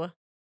also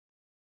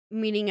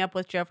meeting up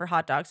with Joe for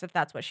hot dogs if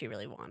that's what she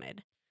really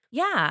wanted.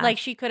 Yeah. Like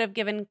she could have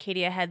given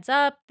Katie a heads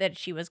up that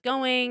she was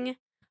going.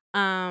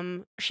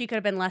 She could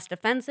have been less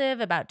defensive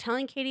about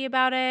telling Katie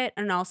about it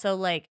and also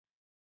like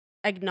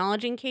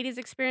acknowledging Katie's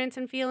experience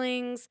and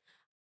feelings.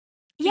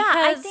 Yeah,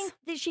 I think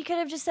that she could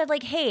have just said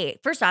like, hey,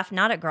 first off,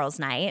 not at girls'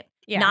 night,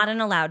 not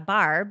in a loud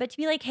bar, but to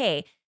be like,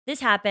 hey,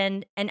 this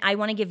happened and I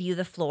want to give you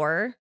the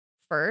floor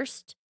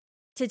first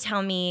to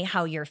tell me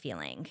how you're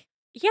feeling.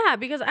 Yeah,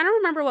 because I don't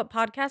remember what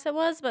podcast it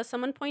was, but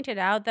someone pointed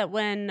out that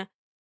when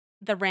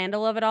the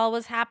Randall of it all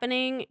was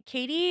happening,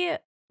 Katie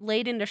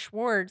laid into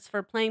Schwartz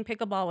for playing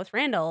pickleball with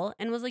Randall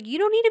and was like, you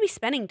don't need to be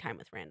spending time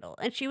with Randall.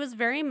 And she was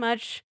very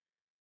much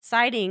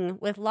siding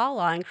with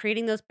Lala and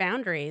creating those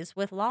boundaries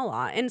with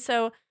Lala. And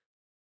so,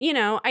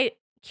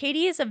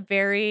 Katie is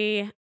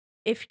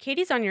if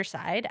Katie's on your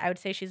side, I would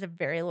say she's a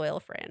very loyal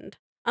friend,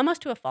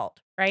 almost to a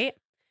fault, right?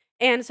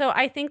 And so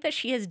I think that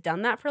she has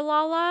done that for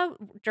Lala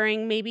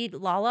during maybe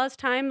Lala's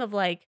time of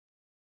like,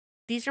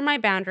 these are my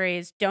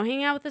boundaries. Don't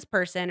hang out with this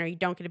person or you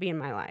don't get to be in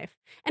my life.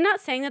 And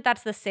not saying that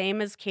that's the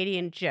same as Katie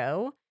and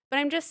Joe, but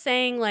I'm just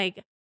saying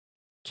like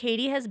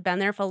Katie has been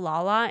there for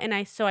Lala. And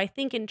I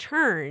think in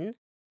turn,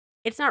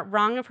 it's not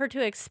wrong of her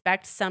to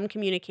expect some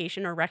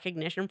communication or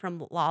recognition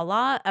from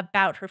Lala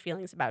about her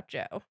feelings about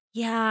Joe.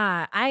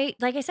 Yeah,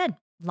 like I said,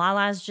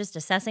 Lala's just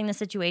assessing the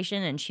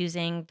situation and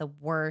choosing the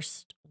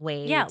worst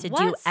way to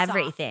do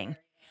everything.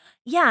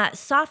 Yeah,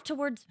 soft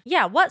towards.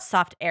 Yeah, what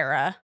soft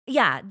era?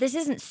 Yeah, this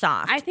isn't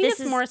soft. I think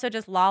it's more so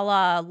just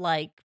Lala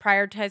like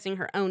prioritizing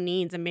her own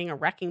needs and being a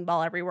wrecking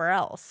ball everywhere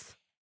else.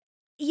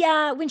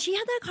 Yeah, when she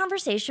had that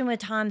conversation with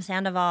Tom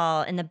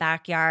Sandoval in the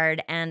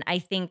backyard, and I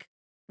think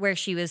where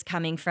she was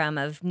coming from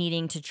of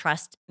needing to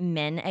trust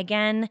men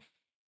again,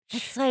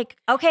 it's like,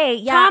 okay,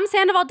 yeah. Tom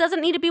Sandoval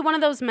doesn't need to be one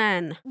of those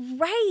men.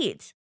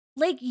 Right.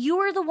 Like,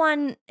 you're the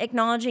one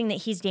acknowledging that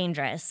he's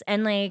dangerous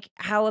and, like,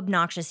 how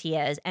obnoxious he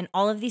is and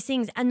all of these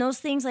things. And those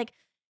things, like,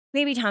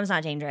 maybe Tom's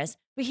not dangerous,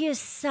 but he is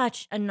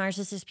such a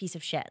narcissist piece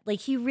of shit.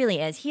 Like, he really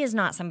is. He is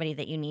not somebody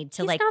that you need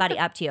to, like, buddy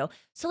up to you.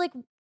 So, like,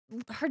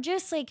 her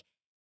just, like,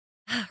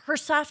 her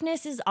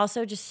softness is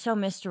also just so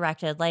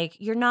misdirected. Like,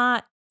 you're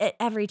not, at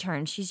every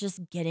turn, she's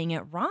just getting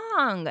it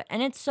wrong.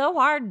 And it's so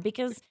hard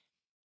because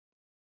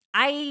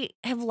I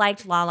have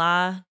liked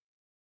Lala,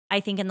 I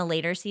think, in the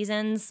later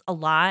seasons a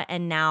lot,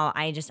 and now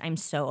I'm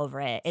so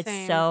over it. It's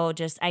Same. so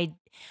just I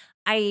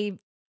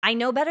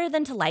know better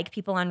than to like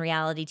people on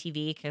reality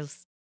TV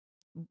because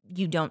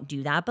you don't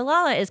do that. But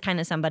Lala is kind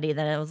of somebody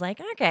that I was like,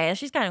 okay,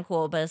 she's kind of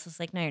cool, but it's just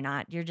like, no, you're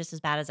not. You're just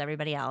as bad as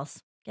everybody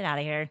else. Get out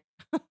of here.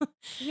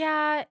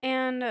 Yeah,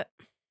 and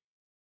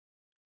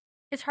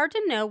it's hard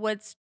to know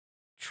what's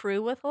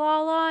true with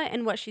Lala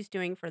and what she's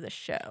doing for the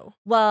show.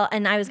 Well,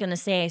 and I was gonna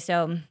say,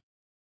 so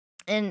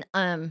in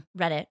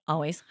Reddit,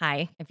 always,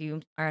 hi, if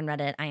you are on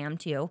Reddit, I am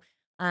too.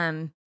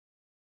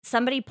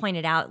 Somebody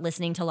pointed out,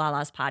 listening to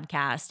Lala's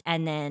podcast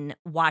and then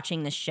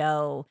watching the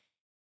show,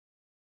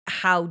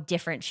 how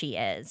different she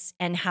is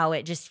and how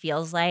it just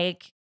feels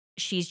like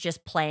she's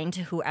just playing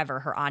to whoever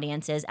her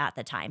audience is at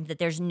the time, that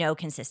there's no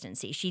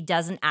consistency. She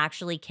doesn't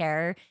actually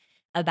care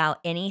about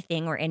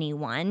anything or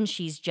anyone.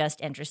 She's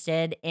just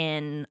interested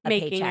in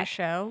Making paycheck. a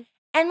show.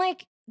 And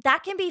like,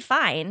 that can be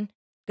fine.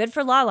 Good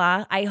for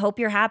Lala. I hope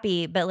you're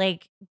happy, but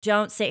like,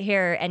 don't sit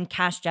here and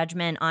cast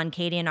judgment on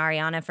Katie and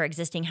Ariana for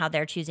existing how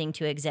they're choosing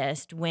to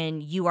exist when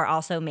you are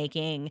also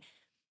making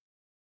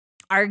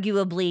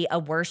arguably a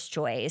worse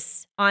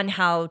choice on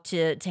how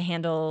to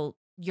handle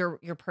your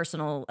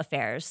personal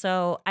affairs.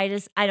 So I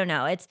don't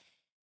know.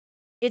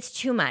 It's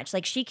too much.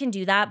 Like, she can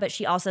do that, but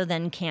she also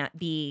then can't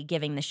be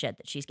giving the shit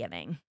that she's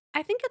giving.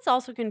 I think it's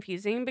also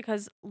confusing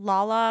because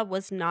Lala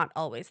was not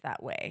always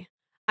that way.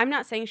 I'm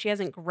not saying she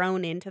hasn't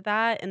grown into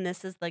that and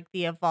this is like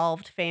the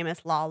evolved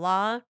famous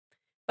Lala,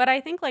 but I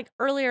think like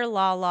earlier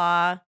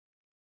Lala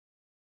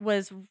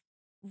was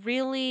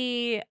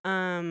really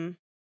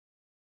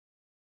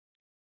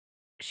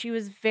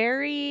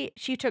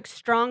she took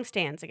strong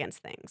stands against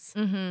things.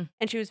 Mm-hmm.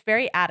 And she was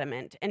very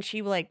adamant and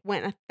she like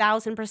went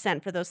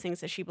 1,000% for those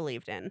things that she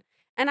believed in.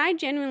 And I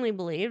genuinely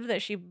believed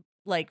that she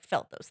like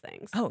felt those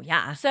things. Oh,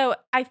 yeah. So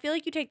I feel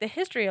like you take the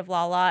history of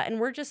Lala and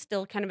we're just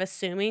still kind of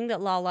assuming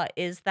that Lala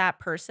is that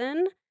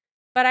person.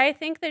 But I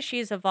think that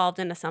she's evolved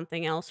into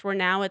something else where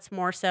now it's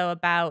more so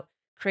about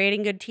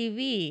creating good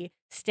TV,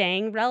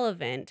 staying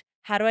relevant.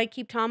 How do I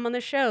keep Tom on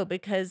the show?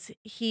 Because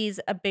he's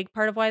a big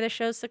part of why the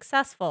show's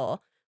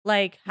successful.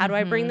 Like, how do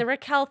I bring the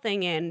Raquel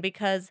thing in?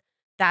 Because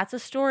that's a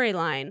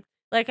storyline.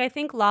 Like, I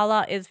think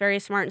Lala is very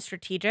smart and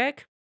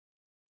strategic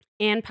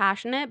and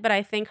passionate, but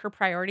I think her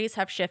priorities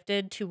have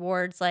shifted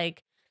towards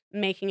like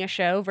making a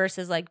show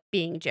versus like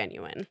being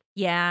genuine.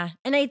 Yeah.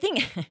 And I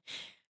think,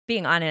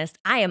 being honest,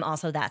 I am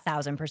also that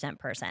 1,000%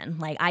 person.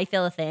 Like, I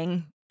feel a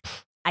thing,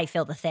 I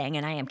feel the thing,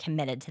 and I am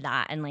committed to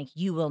that. And like,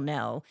 you will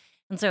know.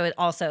 And so it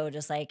also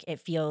just like,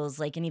 it feels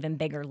like an even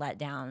bigger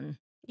letdown.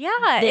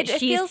 Yeah. It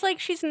feels like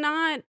she's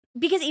not.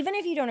 Because even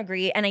if you don't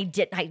agree, and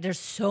there's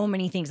so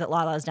many things that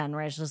Lala's done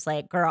where it's just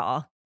like,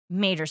 girl,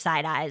 major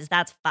side eyes,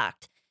 that's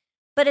fucked.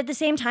 But at the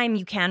same time,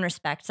 you can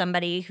respect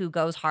somebody who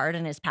goes hard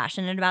and is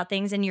passionate about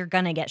things, and you're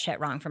going to get shit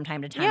wrong from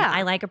time to time. Yeah.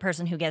 I like a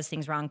person who gets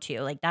things wrong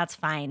too. Like, that's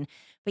fine.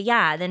 But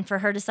yeah, then for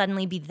her to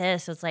suddenly be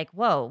this, it's like,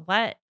 whoa,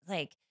 what?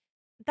 Like,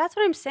 that's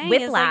what I'm saying.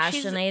 Whiplash,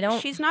 is like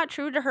and she's not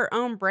true to her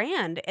own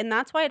brand. And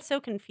that's why it's so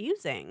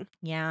confusing.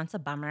 Yeah, it's a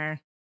bummer.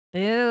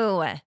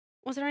 Boo.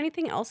 Was there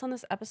anything else on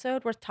this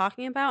episode worth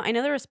talking about? I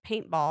know there was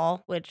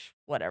paintball, which,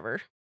 whatever.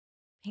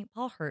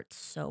 Paintball hurts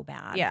so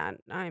bad. Yeah,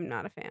 I'm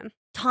not a fan.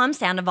 Tom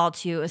Sandoval,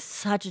 too, is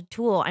such a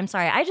tool. I'm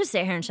sorry. I just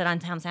sit here and shit on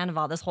Tom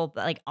Sandoval this whole,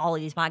 like, all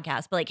of these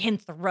podcasts. But, like, him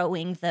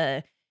throwing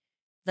the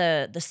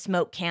the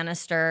smoke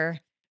canister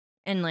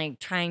and like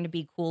trying to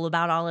be cool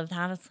about all of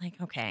that. It's like,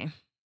 okay,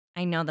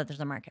 I know that there's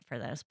a market for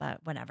this, but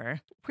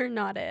whatever. We're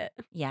not it.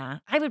 Yeah,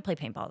 I would play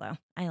paintball though.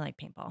 I like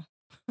paintball.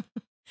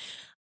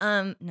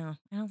 No,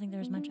 I don't think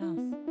there's much else.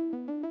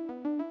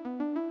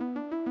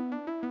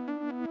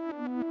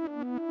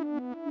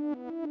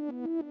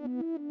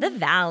 The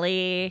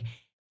Valley.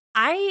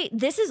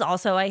 This is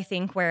also, I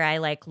think, where I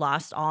like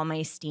lost all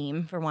my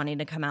steam for wanting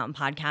to come out and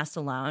podcast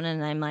alone.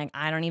 And I'm like,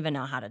 I don't even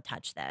know how to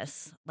touch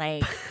this.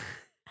 Like,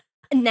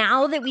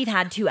 now that we've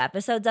had 2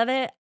 episodes of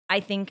it, I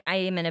think I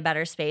am in a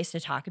better space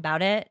to talk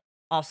about it.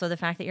 Also, the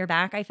fact that you're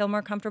back, I feel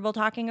more comfortable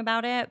talking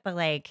about it. But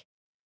like,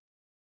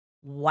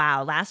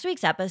 wow, last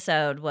week's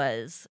episode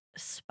was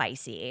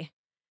spicy.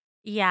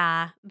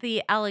 Yeah,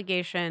 the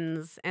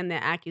allegations and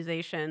the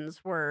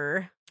accusations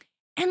were...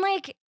 And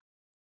like,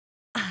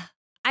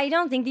 I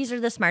don't think these are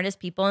the smartest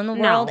people in the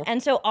world. No.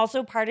 And so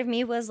also part of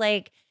me was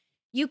like,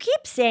 you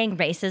keep saying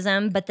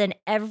racism, but then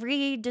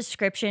every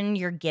description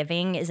you're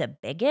giving is a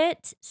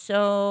bigot.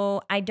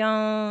 So I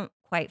don't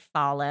quite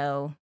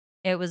follow.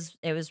 It was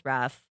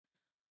rough.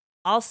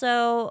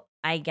 Also,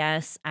 I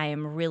guess I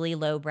am really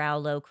lowbrow,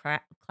 low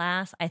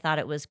class. I thought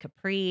it was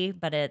Capri,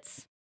 but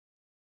it's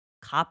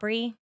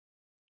Capri.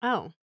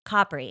 Oh,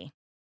 Capri.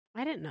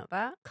 I didn't know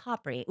that.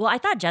 Capri. Well, I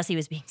thought Jesse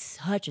was being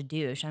such a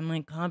douche. I'm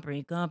like,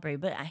 Capri,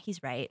 but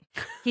he's right.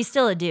 He's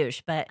still a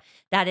douche, but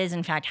that is,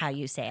 in fact, how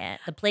you say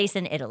it. The place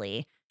in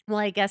Italy. Well,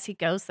 I guess he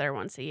goes there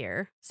once a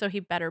year, so he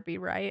better be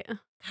right.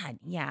 God,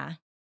 yeah.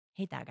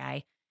 Hate that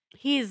guy.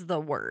 He's the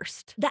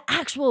worst. The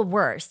actual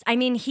worst. I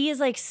mean, he is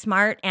like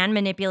smart and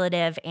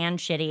manipulative and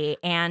shitty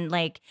and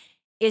like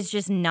is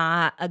just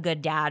not a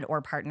good dad or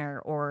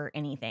partner or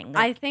anything.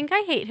 I think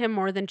I hate him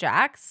more than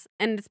Jax,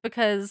 and it's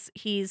because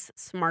he's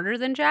smarter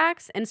than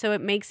Jax, and so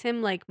it makes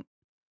him like,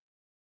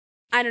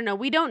 I don't know,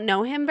 we don't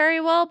know him very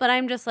well, but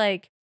I'm just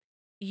like,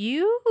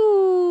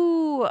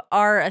 you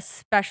are a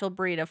special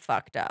breed of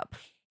fucked up.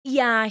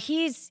 Yeah,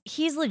 he's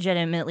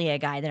legitimately a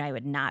guy that I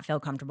would not feel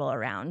comfortable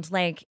around.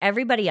 Like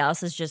everybody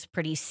else is just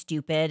pretty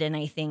stupid and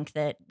I think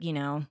that, you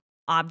know,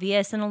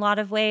 obvious in a lot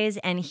of ways,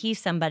 and he's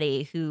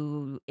somebody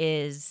who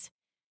is,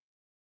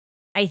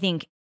 I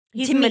think,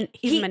 He's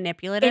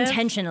manipulative.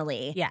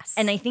 Intentionally. Yes.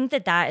 And I think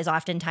that is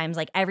oftentimes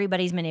like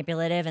everybody's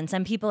manipulative and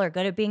some people are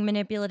good at being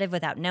manipulative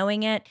without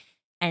knowing it.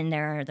 And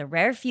there are the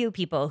rare few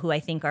people who I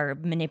think are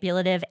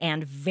manipulative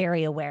and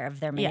very aware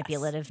of their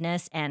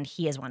manipulativeness. And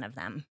he is one of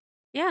them.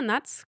 Yeah, and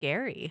that's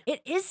scary.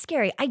 It is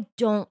scary.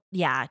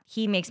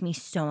 He makes me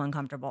so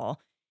uncomfortable.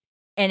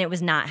 And it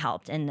was not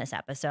helped in this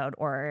episode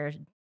or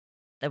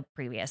the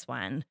previous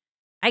one.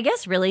 I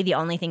guess really the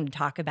only thing to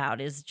talk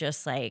about is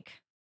just like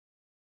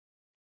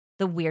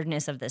the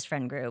weirdness of this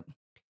friend group.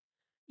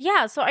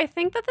 Yeah, so I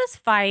think that this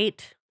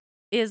fight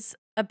is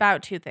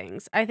about 2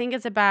 things. I think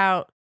it's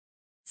about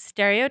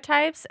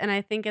stereotypes and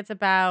I think it's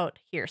about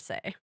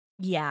hearsay.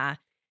 Yeah.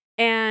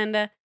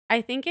 And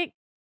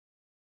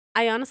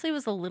I honestly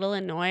was a little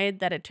annoyed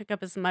that it took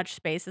up as much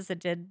space as it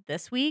did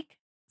this week,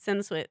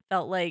 since it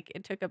felt like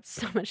it took up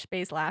so much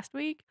space last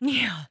week.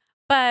 Yeah.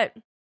 But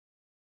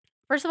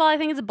first of all, I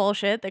think it's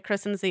bullshit that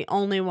Kristen's the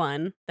only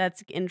one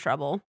that's in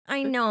trouble.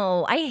 I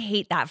know. I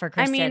hate that for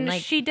Kristen. I mean,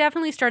 like, she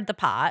definitely stirred the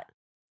pot,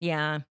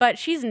 yeah. but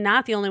she's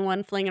not the only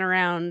one flinging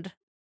around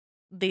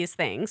these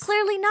things.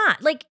 Clearly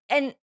not. Like,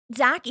 and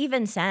Zach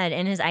even said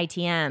in his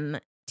ITM,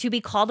 to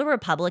be called a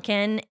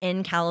Republican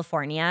in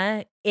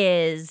California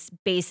is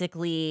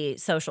basically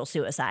social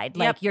suicide.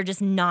 Like, you're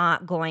just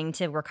not going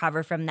to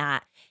recover from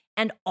that.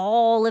 And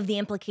all of the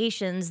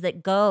implications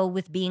that go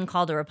with being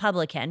called a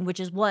Republican, which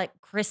is what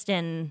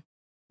Kristen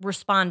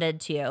responded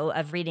to,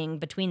 of reading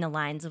between the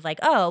lines of like,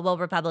 oh, well,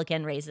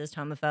 Republican, racist,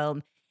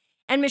 homophobe.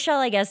 And Michelle,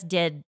 I guess,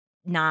 did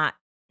not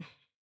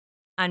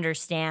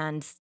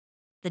understand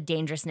the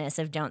dangerousness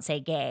of don't say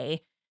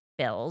gay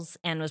bills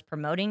and was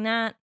promoting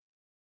that.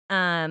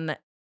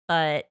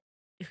 But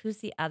who's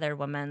the other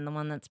woman, the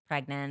one that's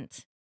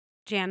pregnant?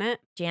 Janet,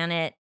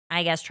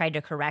 I guess, tried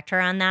to correct her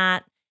on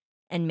that.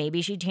 And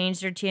maybe she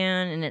changed her tune.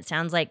 And it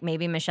sounds like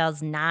maybe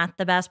Michelle's not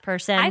the best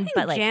person. I think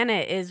but like,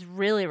 Janet is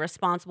really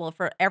responsible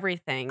for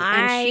everything. I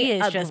And she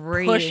is just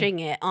agree. pushing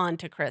it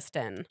onto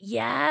Kristen.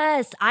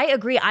 Yes, I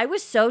agree. I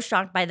was so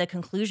shocked by the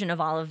conclusion of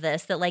all of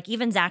this that like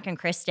even Zach and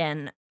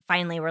Kristen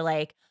finally were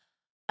like,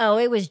 oh,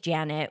 it was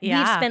Janet. Yeah.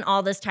 We've spent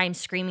all this time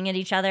screaming at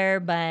each other,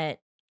 but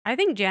I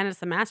think Janet's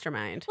the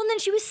mastermind. well, then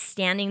she was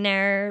standing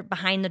there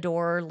behind the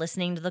door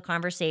listening to the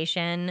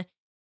conversation.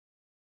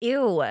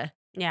 Ew.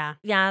 Yeah.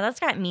 Yeah, that's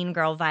got mean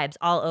girl vibes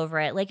all over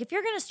it. Like, if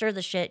you're going to stir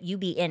the shit, you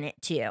be in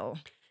it too.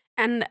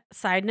 And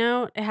side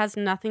note, it has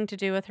nothing to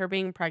do with her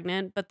being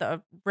pregnant, but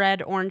the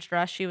red-orange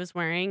dress she was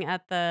wearing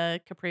at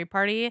the Capri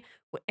party,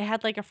 it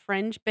had like a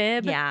fringe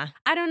bib. Yeah.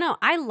 I don't know.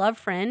 I love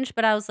fringe,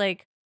 but I was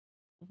like,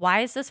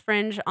 why is this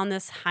fringe on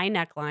this high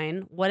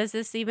neckline? What is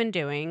this even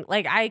doing?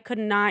 Like, I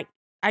couldn't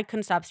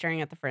stop staring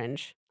at the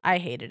fringe. I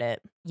hated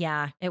it.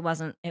 Yeah, it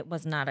was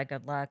not a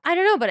good look. I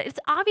don't know, but it's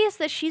obvious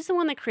that she's the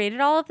one that created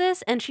all of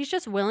this, and she's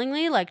just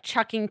willingly like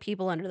chucking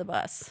people under the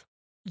bus.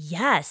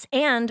 Yes,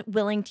 and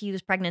willing to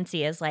use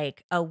pregnancy as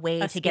like a way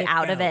A to get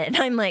out of scapegoat. it. And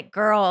I'm like,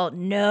 girl,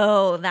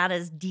 no, that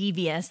is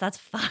devious. That's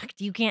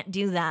fucked. You can't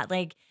do that.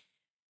 Like,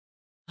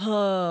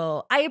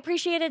 oh, I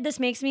appreciated this.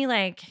 Makes me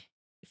like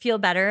feel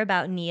better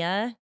about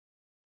Nia.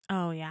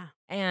 Oh, yeah.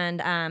 And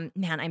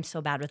man, I'm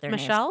so bad with their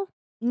names. Michelle?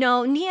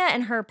 No, Nia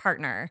and her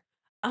partner.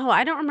 Oh,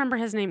 I don't remember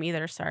his name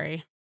either.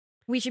 Sorry.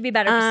 We should be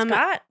better with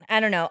Scott. I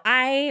don't know.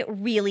 I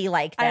really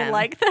like them. I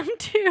like them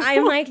too.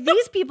 I'm like,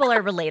 these people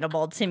are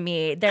relatable to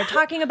me. They're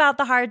talking about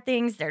the hard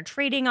things. They're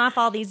trading off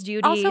all these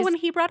duties. Also, when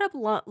he brought up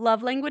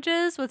love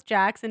languages with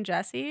Jax and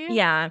Jesse.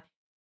 yeah.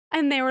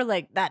 And they were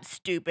like, that's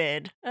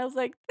stupid. I was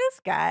like, this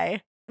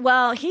guy.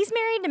 Well, he's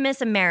married to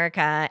Miss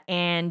America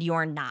and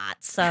you're not.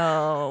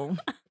 So,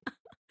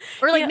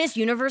 or like Yeah. Miss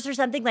Universe or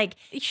something. Like,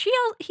 He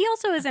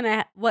also is in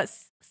a what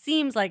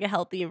seems like a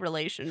healthy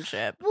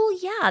relationship. well,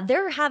 yeah,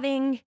 they're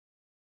having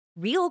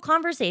real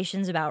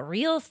conversations about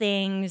real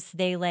things.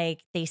 They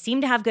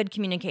seem to have good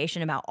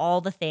communication about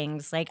all the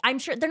things. Like, I'm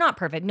sure they're not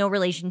perfect. No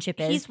relationship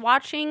is. He's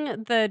watching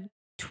the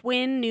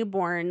twin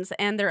newborns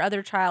and their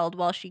other child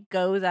while she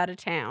goes out of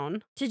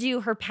town. to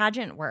do her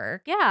pageant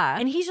work. Yeah.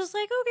 And he's just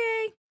like,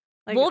 okay,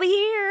 Like, we'll be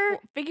here. we'll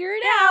figure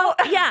it out.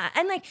 Yeah.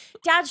 And like,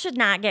 dad should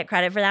not get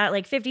credit for that.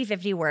 Like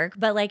 50-50 work.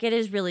 But like, it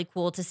is really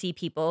cool to see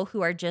people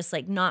who are just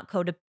like not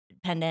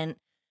codependent,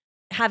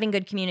 having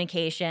good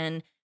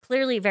communication,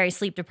 clearly very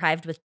sleep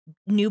deprived with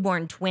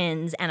newborn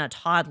twins and a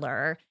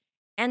toddler.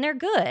 And they're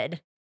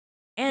good.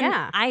 And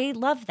Yeah. I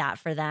love that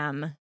for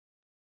them.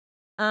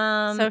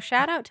 So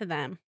shout out to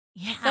them.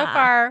 yeah. So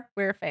far,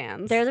 we're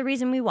fans. They're the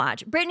reason we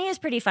watch. Brittany is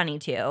pretty funny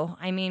too.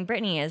 I mean,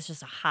 Brittany is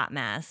just a hot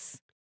mess.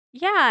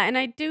 Yeah, and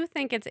I do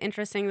think it's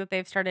interesting that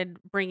they've started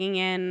bringing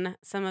in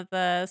some of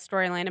the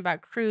storyline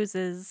about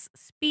Cruz's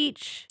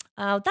speech.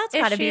 Oh, that's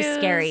got to be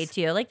scary Issues.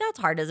 too. Like, that's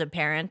hard as a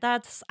parent.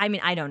 I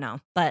mean, I don't know,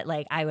 but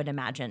like, I would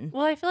imagine.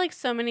 Well, I feel like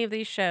so many of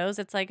these shows,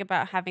 it's like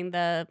about having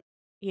the,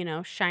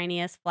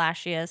 shiniest,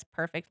 flashiest,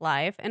 perfect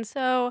life. And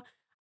so,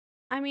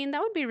 I mean,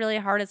 that would be really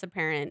hard as a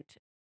parent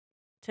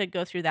to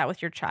go through that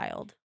with your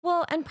child.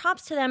 Well, and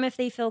props to them if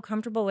they feel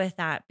comfortable with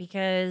that,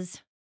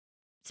 because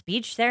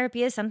speech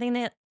therapy is something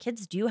that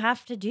kids do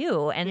have to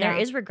do. And there Yeah.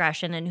 is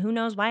regression, and who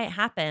knows why it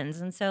happens.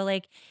 And so,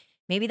 like,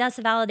 maybe that's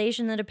the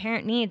validation that a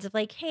parent needs of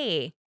like,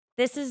 hey,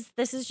 this is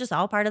just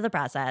all part of the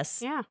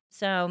process. Yeah.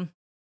 So,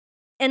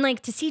 and like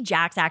to see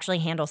Jax actually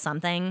handle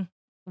something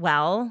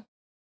well,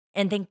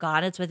 and thank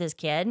God it's with his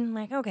kid. I'm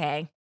like,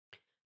 okay.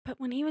 But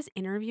when he was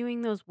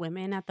interviewing those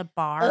women at the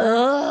bar,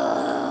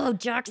 Oh,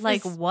 Jax,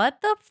 like,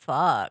 what the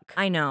fuck?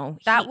 I know.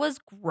 That was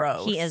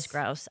gross. He is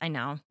gross. I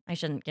know. I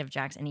shouldn't give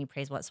Jax any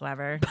praise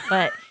whatsoever.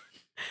 But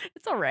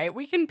It's all right.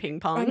 We can ping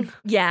pong.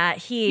 yeah,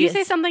 You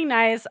say something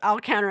nice, I'll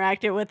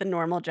counteract it with a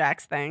normal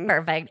Jax thing.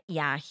 perfect.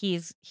 Yeah,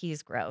 he's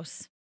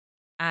gross.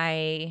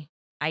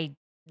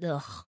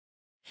 Ugh.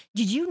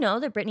 Did you know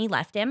that Brittany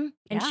left him?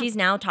 And Yeah. she's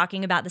now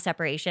talking about the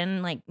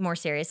separation like more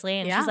seriously.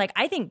 And Yeah. she's like,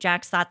 I think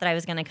Jax thought that I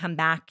was gonna come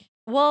back.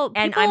 Well,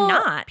 And I'm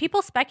not.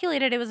 People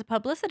speculated it was a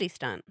publicity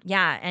stunt.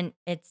 Yeah, and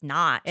it's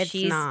not. It's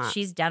not.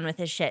 She's done with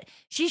his shit.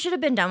 She should have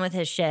been done with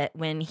his shit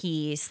when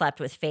he slept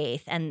with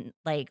Faith and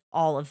like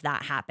all of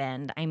that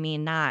happened. I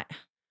mean, that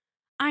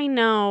I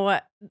know.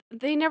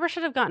 They never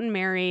should have gotten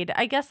married.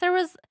 I guess there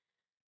was,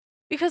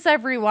 because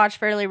I've rewatched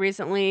fairly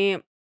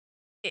recently,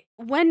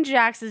 when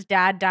Jax's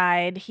dad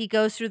died, he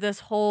goes through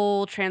this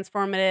whole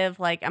transformative,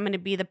 like, I'm going to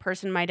be the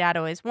person my dad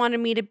always wanted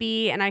me to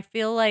be. And I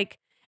feel like,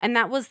 and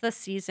that was the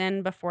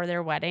season before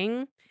their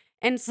wedding.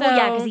 And so, well,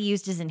 yeah, because he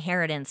used his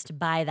inheritance to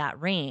buy that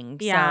ring.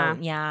 Yeah.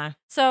 So, yeah.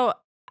 So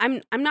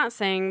I'm not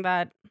saying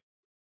that,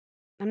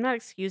 I'm not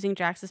excusing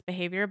Jax's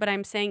behavior, but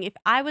I'm saying if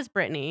I was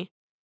Brittany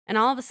and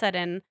all of a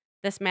sudden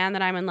this man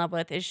that I'm in love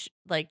with is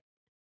like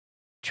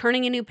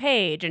turning a new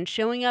page and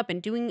showing up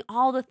and doing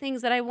all the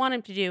things that I want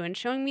him to do and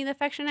showing me the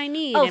affection I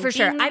need. Oh, and for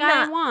sure. being the I'm guy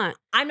not- I want.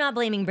 I'm not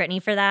blaming Brittany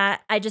for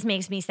that. It just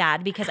makes me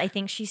sad because I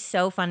think she's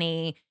so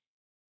funny.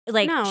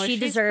 Like, No, she she's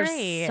deserves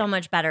great. so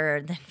much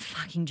better than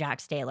fucking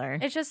Jax Taylor.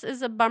 It just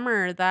is a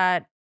bummer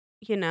that,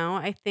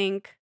 I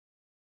think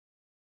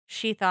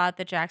she thought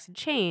that Jax had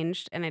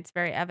changed, and it's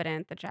very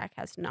evident that Jax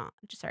has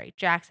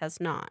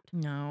not.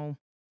 No.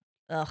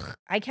 Ugh.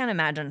 I can't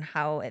imagine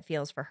how it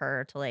feels for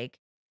her to like.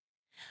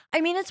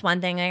 I mean, it's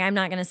one thing. Like, I'm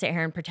not going to sit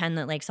here and pretend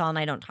that like Saul and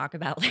I don't talk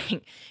about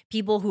like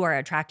people who are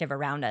attractive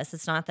around us.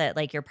 It's not that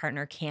like your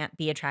partner can't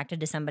be attracted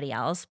to somebody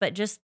else, but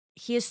just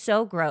he is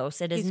so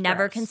gross. It is He's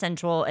never gross.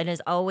 consensual. It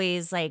is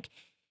always like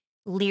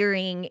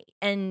leering.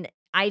 And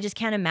I just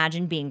can't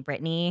imagine being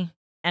Brittany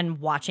and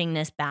watching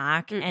this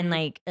back and Mm-mm.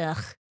 like,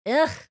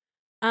 ugh.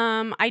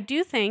 I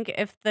do think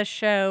if the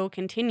show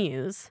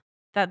continues,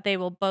 that they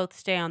will both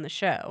stay on the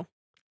show.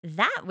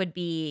 That would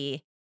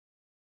be,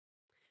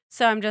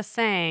 So I'm just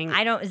saying,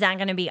 is that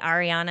going to be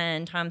Ariana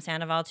and Tom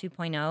Sandoval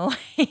 2.0?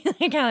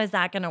 Like, how is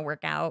that going to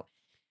work out?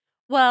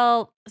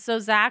 well, so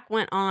Zach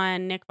went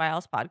on Nick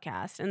Vile's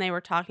podcast and they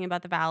were talking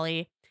about the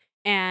Valley,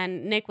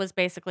 and Nick was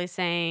basically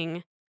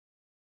saying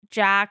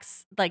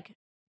Jax, like,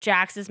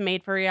 Jax is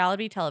made for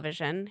reality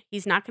television.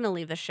 He's not going to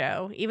leave the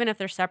show, even if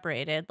they're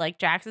separated. Like,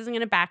 Jax isn't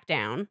going to back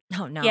down.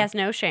 Oh, no. He has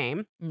no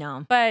shame.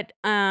 No. But,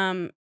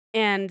 and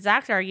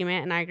Zach's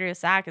argument, and I agree with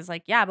Zach, is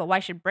like, yeah, but why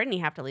should Brittany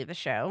have to leave the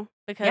show?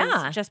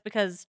 Just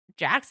because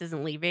Jax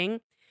isn't leaving.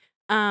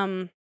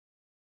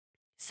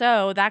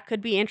 So that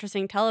could be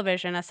interesting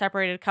television, a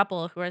separated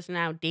couple who is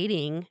now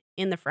dating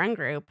in the friend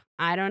group.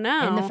 I don't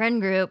know. In the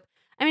friend group.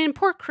 I mean,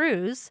 poor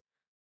Cruz,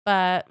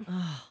 but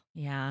Oh,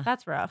 yeah.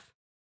 that's rough.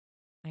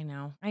 I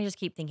know. I just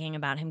keep thinking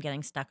about him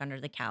getting stuck under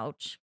the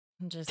couch.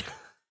 And just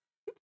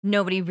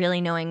nobody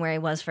really knowing where he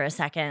was for a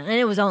second. And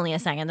it was only a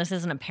second. This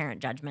isn't a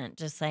parent judgment.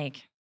 Just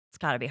like, it's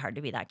got to be hard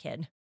to be that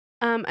kid.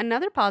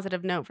 Another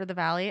positive note for the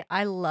Valley.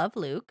 I love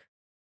Luke.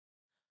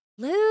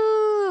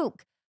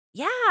 Luke.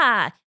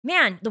 Yeah.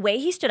 Man, the way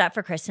he stood up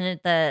for Kristen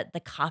at the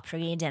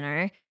Capri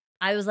dinner,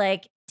 I was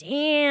like,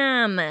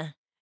 damn.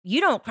 You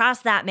don't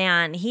cross that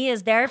man. He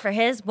is there for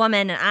his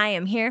woman, and I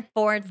am here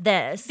for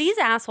this. These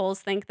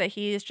assholes think that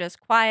he's just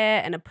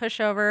quiet and a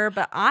pushover,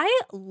 but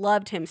I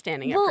loved him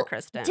standing up for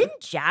Kristen. Didn't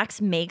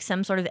Jax make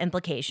some sort of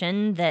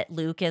implication that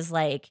Luke is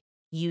like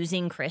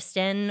using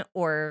Kristen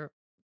or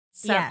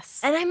some,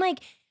 Yes. And I'm like,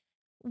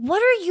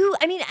 what are you?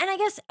 I mean, and I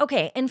guess,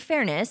 okay, in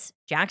fairness,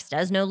 Jax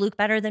does know Luke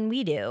better than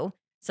we do.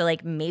 So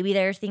like maybe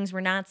there are things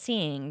we're not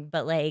seeing,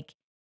 but like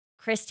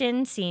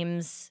Kristen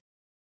seems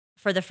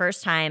for the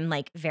first time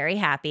like very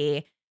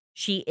happy.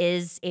 She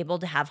is able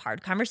to have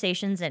hard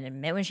conversations and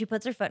admit when she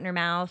puts her foot in her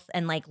mouth.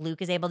 And like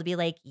Luke is able to be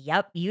like,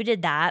 yep, you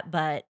did that,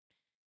 but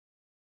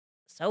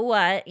so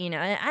what? You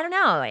know, I don't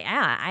know.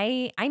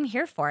 Yeah, I'm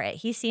here for it.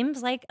 He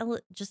seems like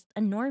just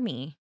a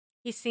normie.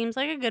 He seems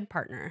like a good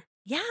partner.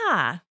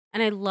 Yeah.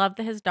 And I love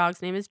that his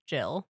dog's name is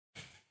Jill.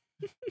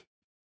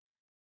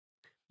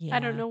 Yeah. I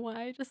don't know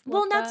why. I just love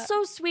well, that's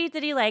so sweet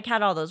that he like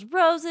had all those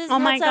roses. Oh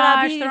my set up.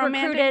 gosh, He the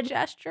romantic recruited.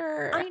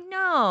 gesture. I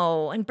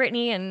know. And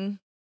Brittany and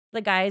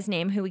the guy's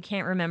name who we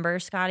can't remember,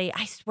 Scotty.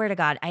 I swear to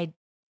God,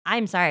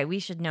 I'm sorry. We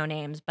should know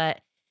names,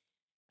 but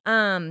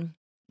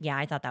yeah,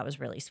 I thought that was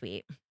really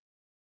sweet.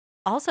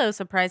 Also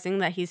surprising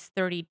that he's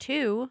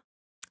 32.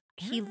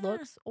 He Yeah.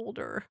 looks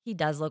older. He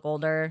does look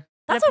older.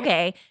 But That's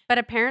okay. But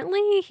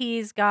apparently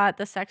he's got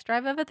the sex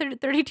drive of a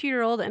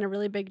 32-year-old and a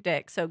really big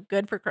dick. So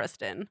good for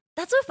Kristen.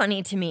 That's so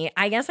funny to me.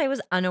 I guess I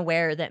was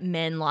unaware that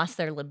men lost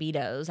their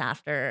libidos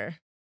after.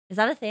 Is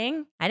that a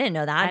thing? I didn't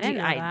know that. I didn't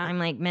know that. I'm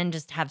like, men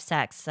just have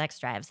sex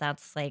drives.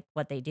 That's like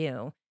what they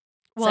do.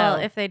 Well,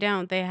 So- if they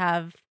don't, they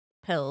have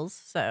pills.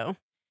 So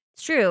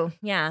It's true.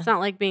 Yeah. it's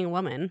not like being a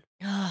woman.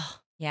 Oh,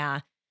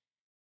 yeah.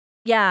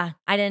 Yeah.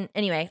 I didn't.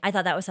 Anyway, I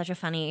thought that was such a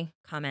funny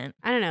comment.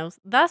 I don't know.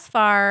 Thus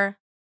far,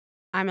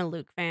 I'm a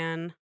Luke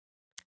fan.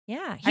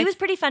 Yeah. He was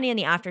pretty funny in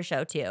the after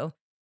show too,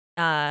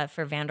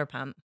 for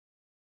Vanderpump.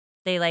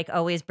 They like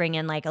always bring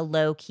in like a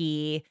low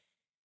key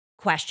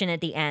question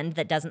at the end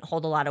that doesn't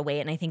hold a lot of weight.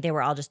 And I think they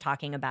were all just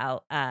talking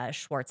about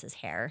Schwartz's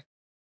hair.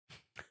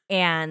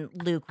 And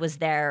Luke was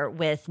there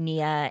with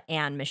Nia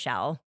and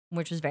Michelle,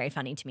 which was very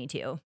funny to me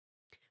too.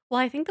 Well,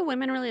 I think the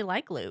women really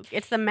like Luke.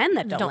 It's the men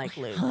that don't like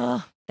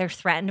Luke. They're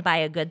threatened by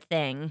a good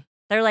thing.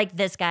 They're like,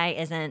 this guy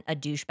isn't a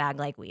douchebag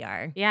like we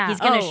are. Yeah. He's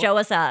going to Oh. show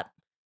us up.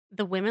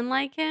 The women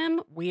like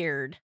him?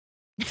 Weird.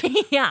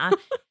 Yeah.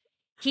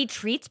 He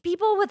treats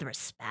people with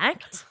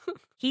respect.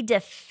 He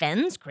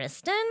defends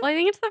Kristen. Well, I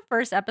think it's the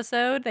first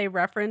episode they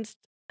referenced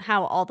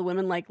how all the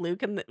women like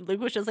Luke, and Luke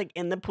was just like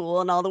in the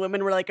pool, and all the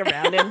women were like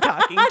around him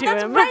talking to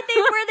That's him. right.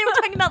 They were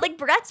talking about like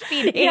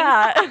breastfeeding.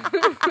 Yeah.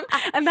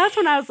 And that's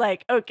when I was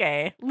like,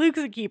 okay, Luke's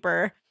a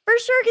keeper. For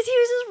sure, because he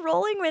was just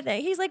rolling with it.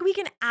 He's like, we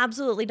can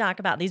absolutely talk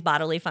about these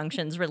bodily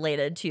functions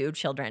related to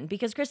children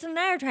because Kristen and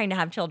I are trying to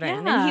have children.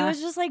 And he Yeah. was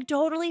just like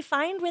totally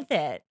fine with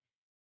it.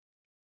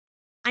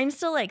 I'm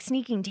still like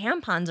sneaking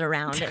tampons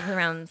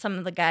around some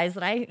of the guys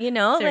that I,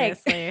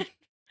 Seriously. like.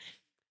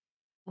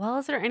 Well,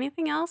 is there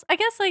anything else? I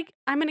guess like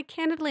I'm going to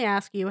candidly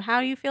ask you, how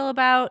do you feel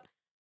about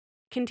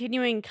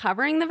continuing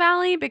covering the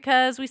Valley?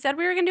 Because we said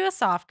we were going to do a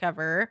soft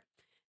cover.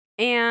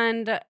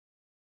 And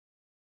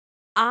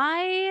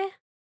I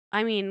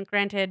mean,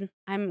 granted,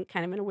 I'm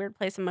kind of in a weird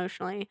place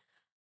emotionally.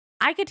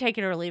 I could take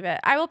it or leave it.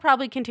 I will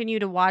probably continue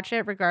to watch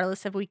it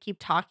regardless if we keep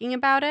talking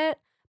about it.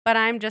 But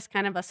I'm just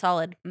kind of a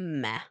solid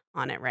meh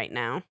on it right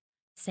now.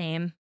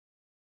 Same.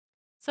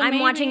 So I'm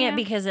watching it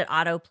maybe- because it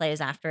auto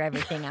plays after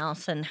everything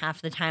else, and half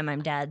the time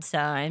I'm dead. So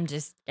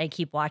I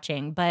keep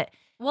watching. But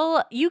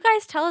Well, you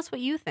guys tell us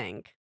what you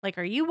think. Like,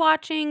 are you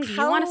watching? Do you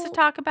want us to How-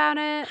 talk about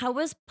it? how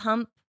was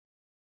Pump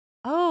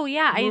Oh,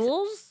 yeah.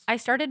 Rules? I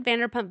started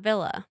Vanderpump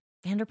Villa,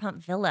 Vanderpump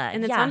Villa.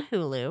 and it's yeah. on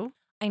Hulu.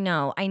 I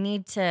know.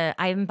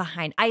 I'm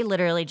behind. I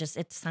literally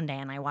it's Sunday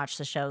and I watched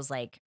the shows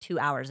like 2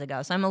 hours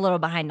ago. So I'm a little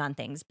behind on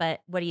things.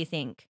 But what do you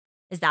think?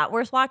 Is that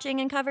worth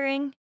watching and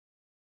covering?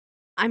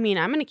 I mean,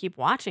 I'm going to keep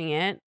watching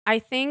it. I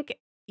think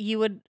you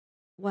would,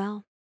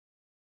 well,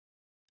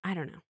 I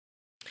don't know.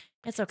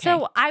 It's okay.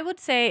 So I would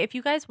say if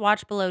you guys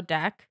watch Below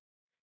Deck,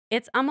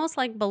 it's almost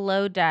like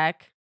Below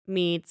Deck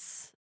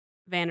meets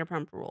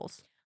Vanderpump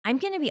Rules. I'm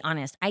going to be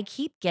honest. I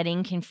keep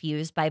getting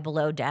confused by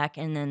Below Deck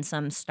and then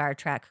some Star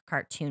Trek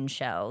cartoon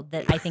show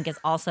that I think is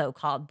also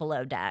called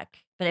Below Deck,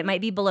 but it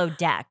might be Below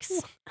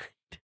Decks.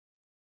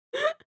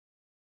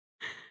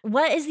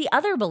 What is the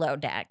other Below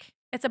Deck?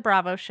 It's a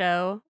Bravo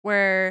show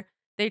where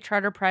they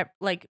charter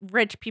like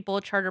rich people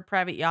charter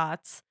private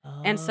yachts.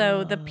 And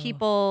so the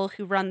people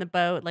who run the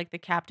boat, like the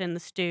captain, the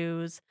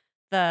stews,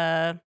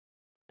 I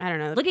don't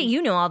know. Look at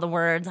you know all the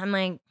words. I'm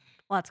like,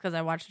 well, that's because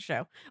I watched the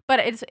show. But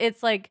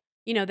it's like,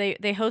 you know,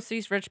 they host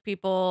these rich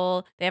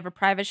people. They have a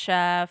private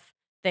chef.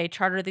 They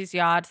charter these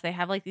yachts. They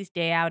have like these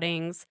day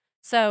outings.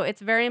 So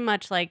it's very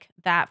much like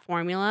that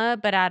formula,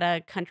 but at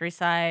a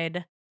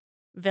countryside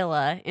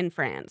villa in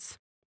France.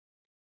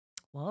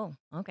 whoa,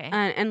 okay.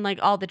 And like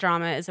all the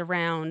drama is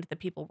around the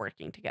people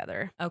working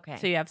together. Okay.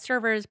 So you have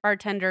servers,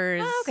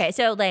 bartenders. Oh, okay.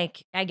 So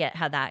like I get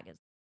how that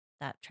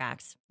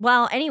tracks.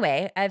 Well,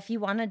 anyway, if you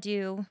want to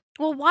do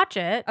Well, watch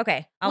it.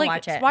 Okay, I'll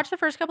watch it. Watch the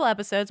first couple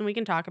episodes and we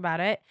can talk about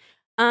it.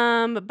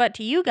 But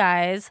to you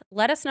guys,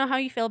 let us know how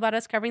you feel about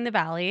us covering the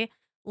Valley.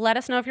 Let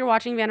us know if you're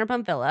watching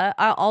Vanderpump Villa.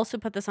 I'll also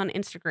put this on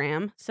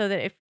Instagram so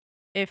that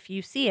if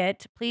you see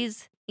it,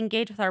 please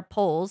engage with our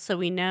polls so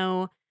we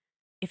know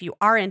if you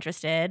are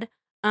interested.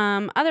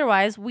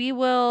 Otherwise,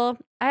 I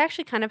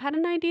actually kind of had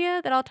an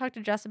idea that I'll talk to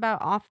Jess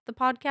about off the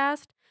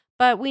podcast,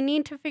 but we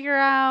need to figure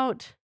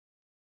out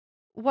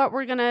what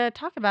we're going to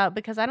talk about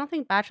because I don't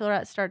think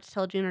Bachelorette starts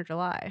till June or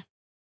July.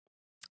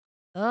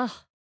 Ugh,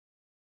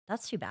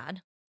 that's too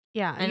bad.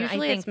 Yeah, And I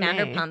usually think it's May.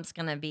 Vanderpump's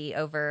gonna be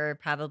over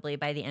probably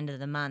by the end of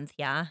the month.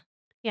 Yeah.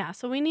 Yeah,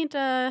 so we need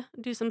to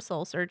do some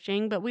soul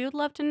searching, but we would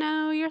love to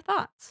know your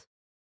thoughts.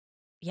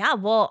 Yeah.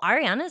 Well,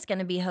 Ariana's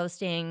gonna be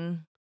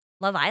hosting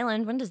Love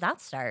Island. When does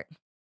that start?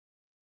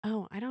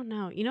 Oh, I don't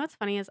know. You know what's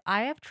funny is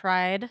I have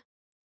tried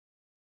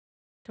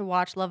to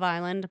watch Love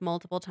Island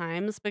multiple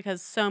times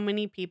because so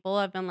many people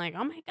have been like,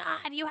 "Oh my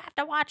God, you have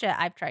to watch it."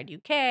 I've tried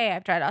UK,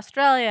 I've tried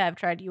Australia, I've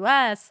tried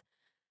US,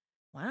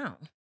 Wow.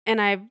 and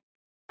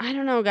I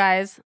don't know,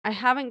 guys. I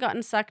haven't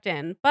gotten sucked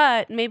in,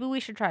 but maybe we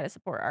should try to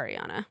support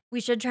Ariana.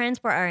 We should try and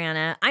support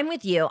Ariana. I'm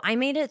with you. I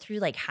made it through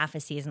like half a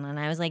season and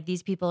I was like,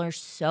 these people are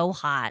so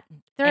hot.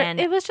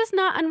 And It was just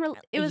not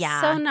it was Yeah.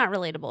 so not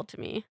relatable to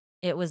me.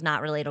 it was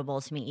not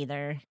relatable to me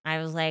either. I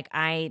was like,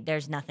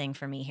 there's nothing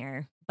for me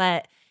here.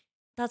 But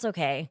that's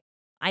okay.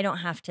 I don't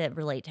have to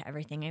relate to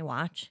everything I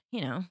watch,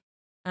 you know.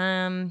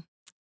 Trying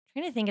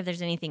to think if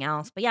there's anything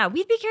else. But yeah,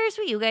 we'd be curious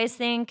what you guys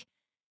think.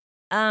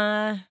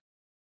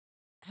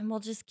 And we'll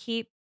just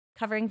keep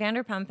covering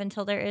Vanderpump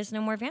until there is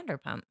no more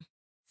Vanderpump.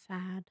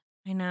 Sad.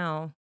 I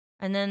know.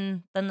 And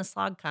then the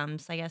slog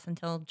comes, I guess,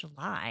 until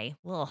July.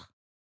 Ugh.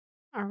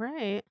 All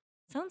right.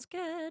 Sounds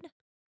good.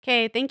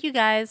 Okay, thank you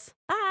guys.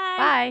 Bye.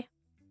 Bye.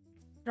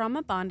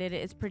 Drama Bonded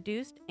is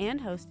produced and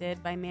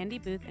hosted by Mandy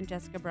Booth and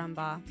Jessica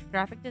Brumbaugh.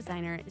 Graphic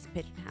designer is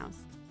Pigeon House.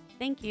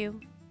 Thank you.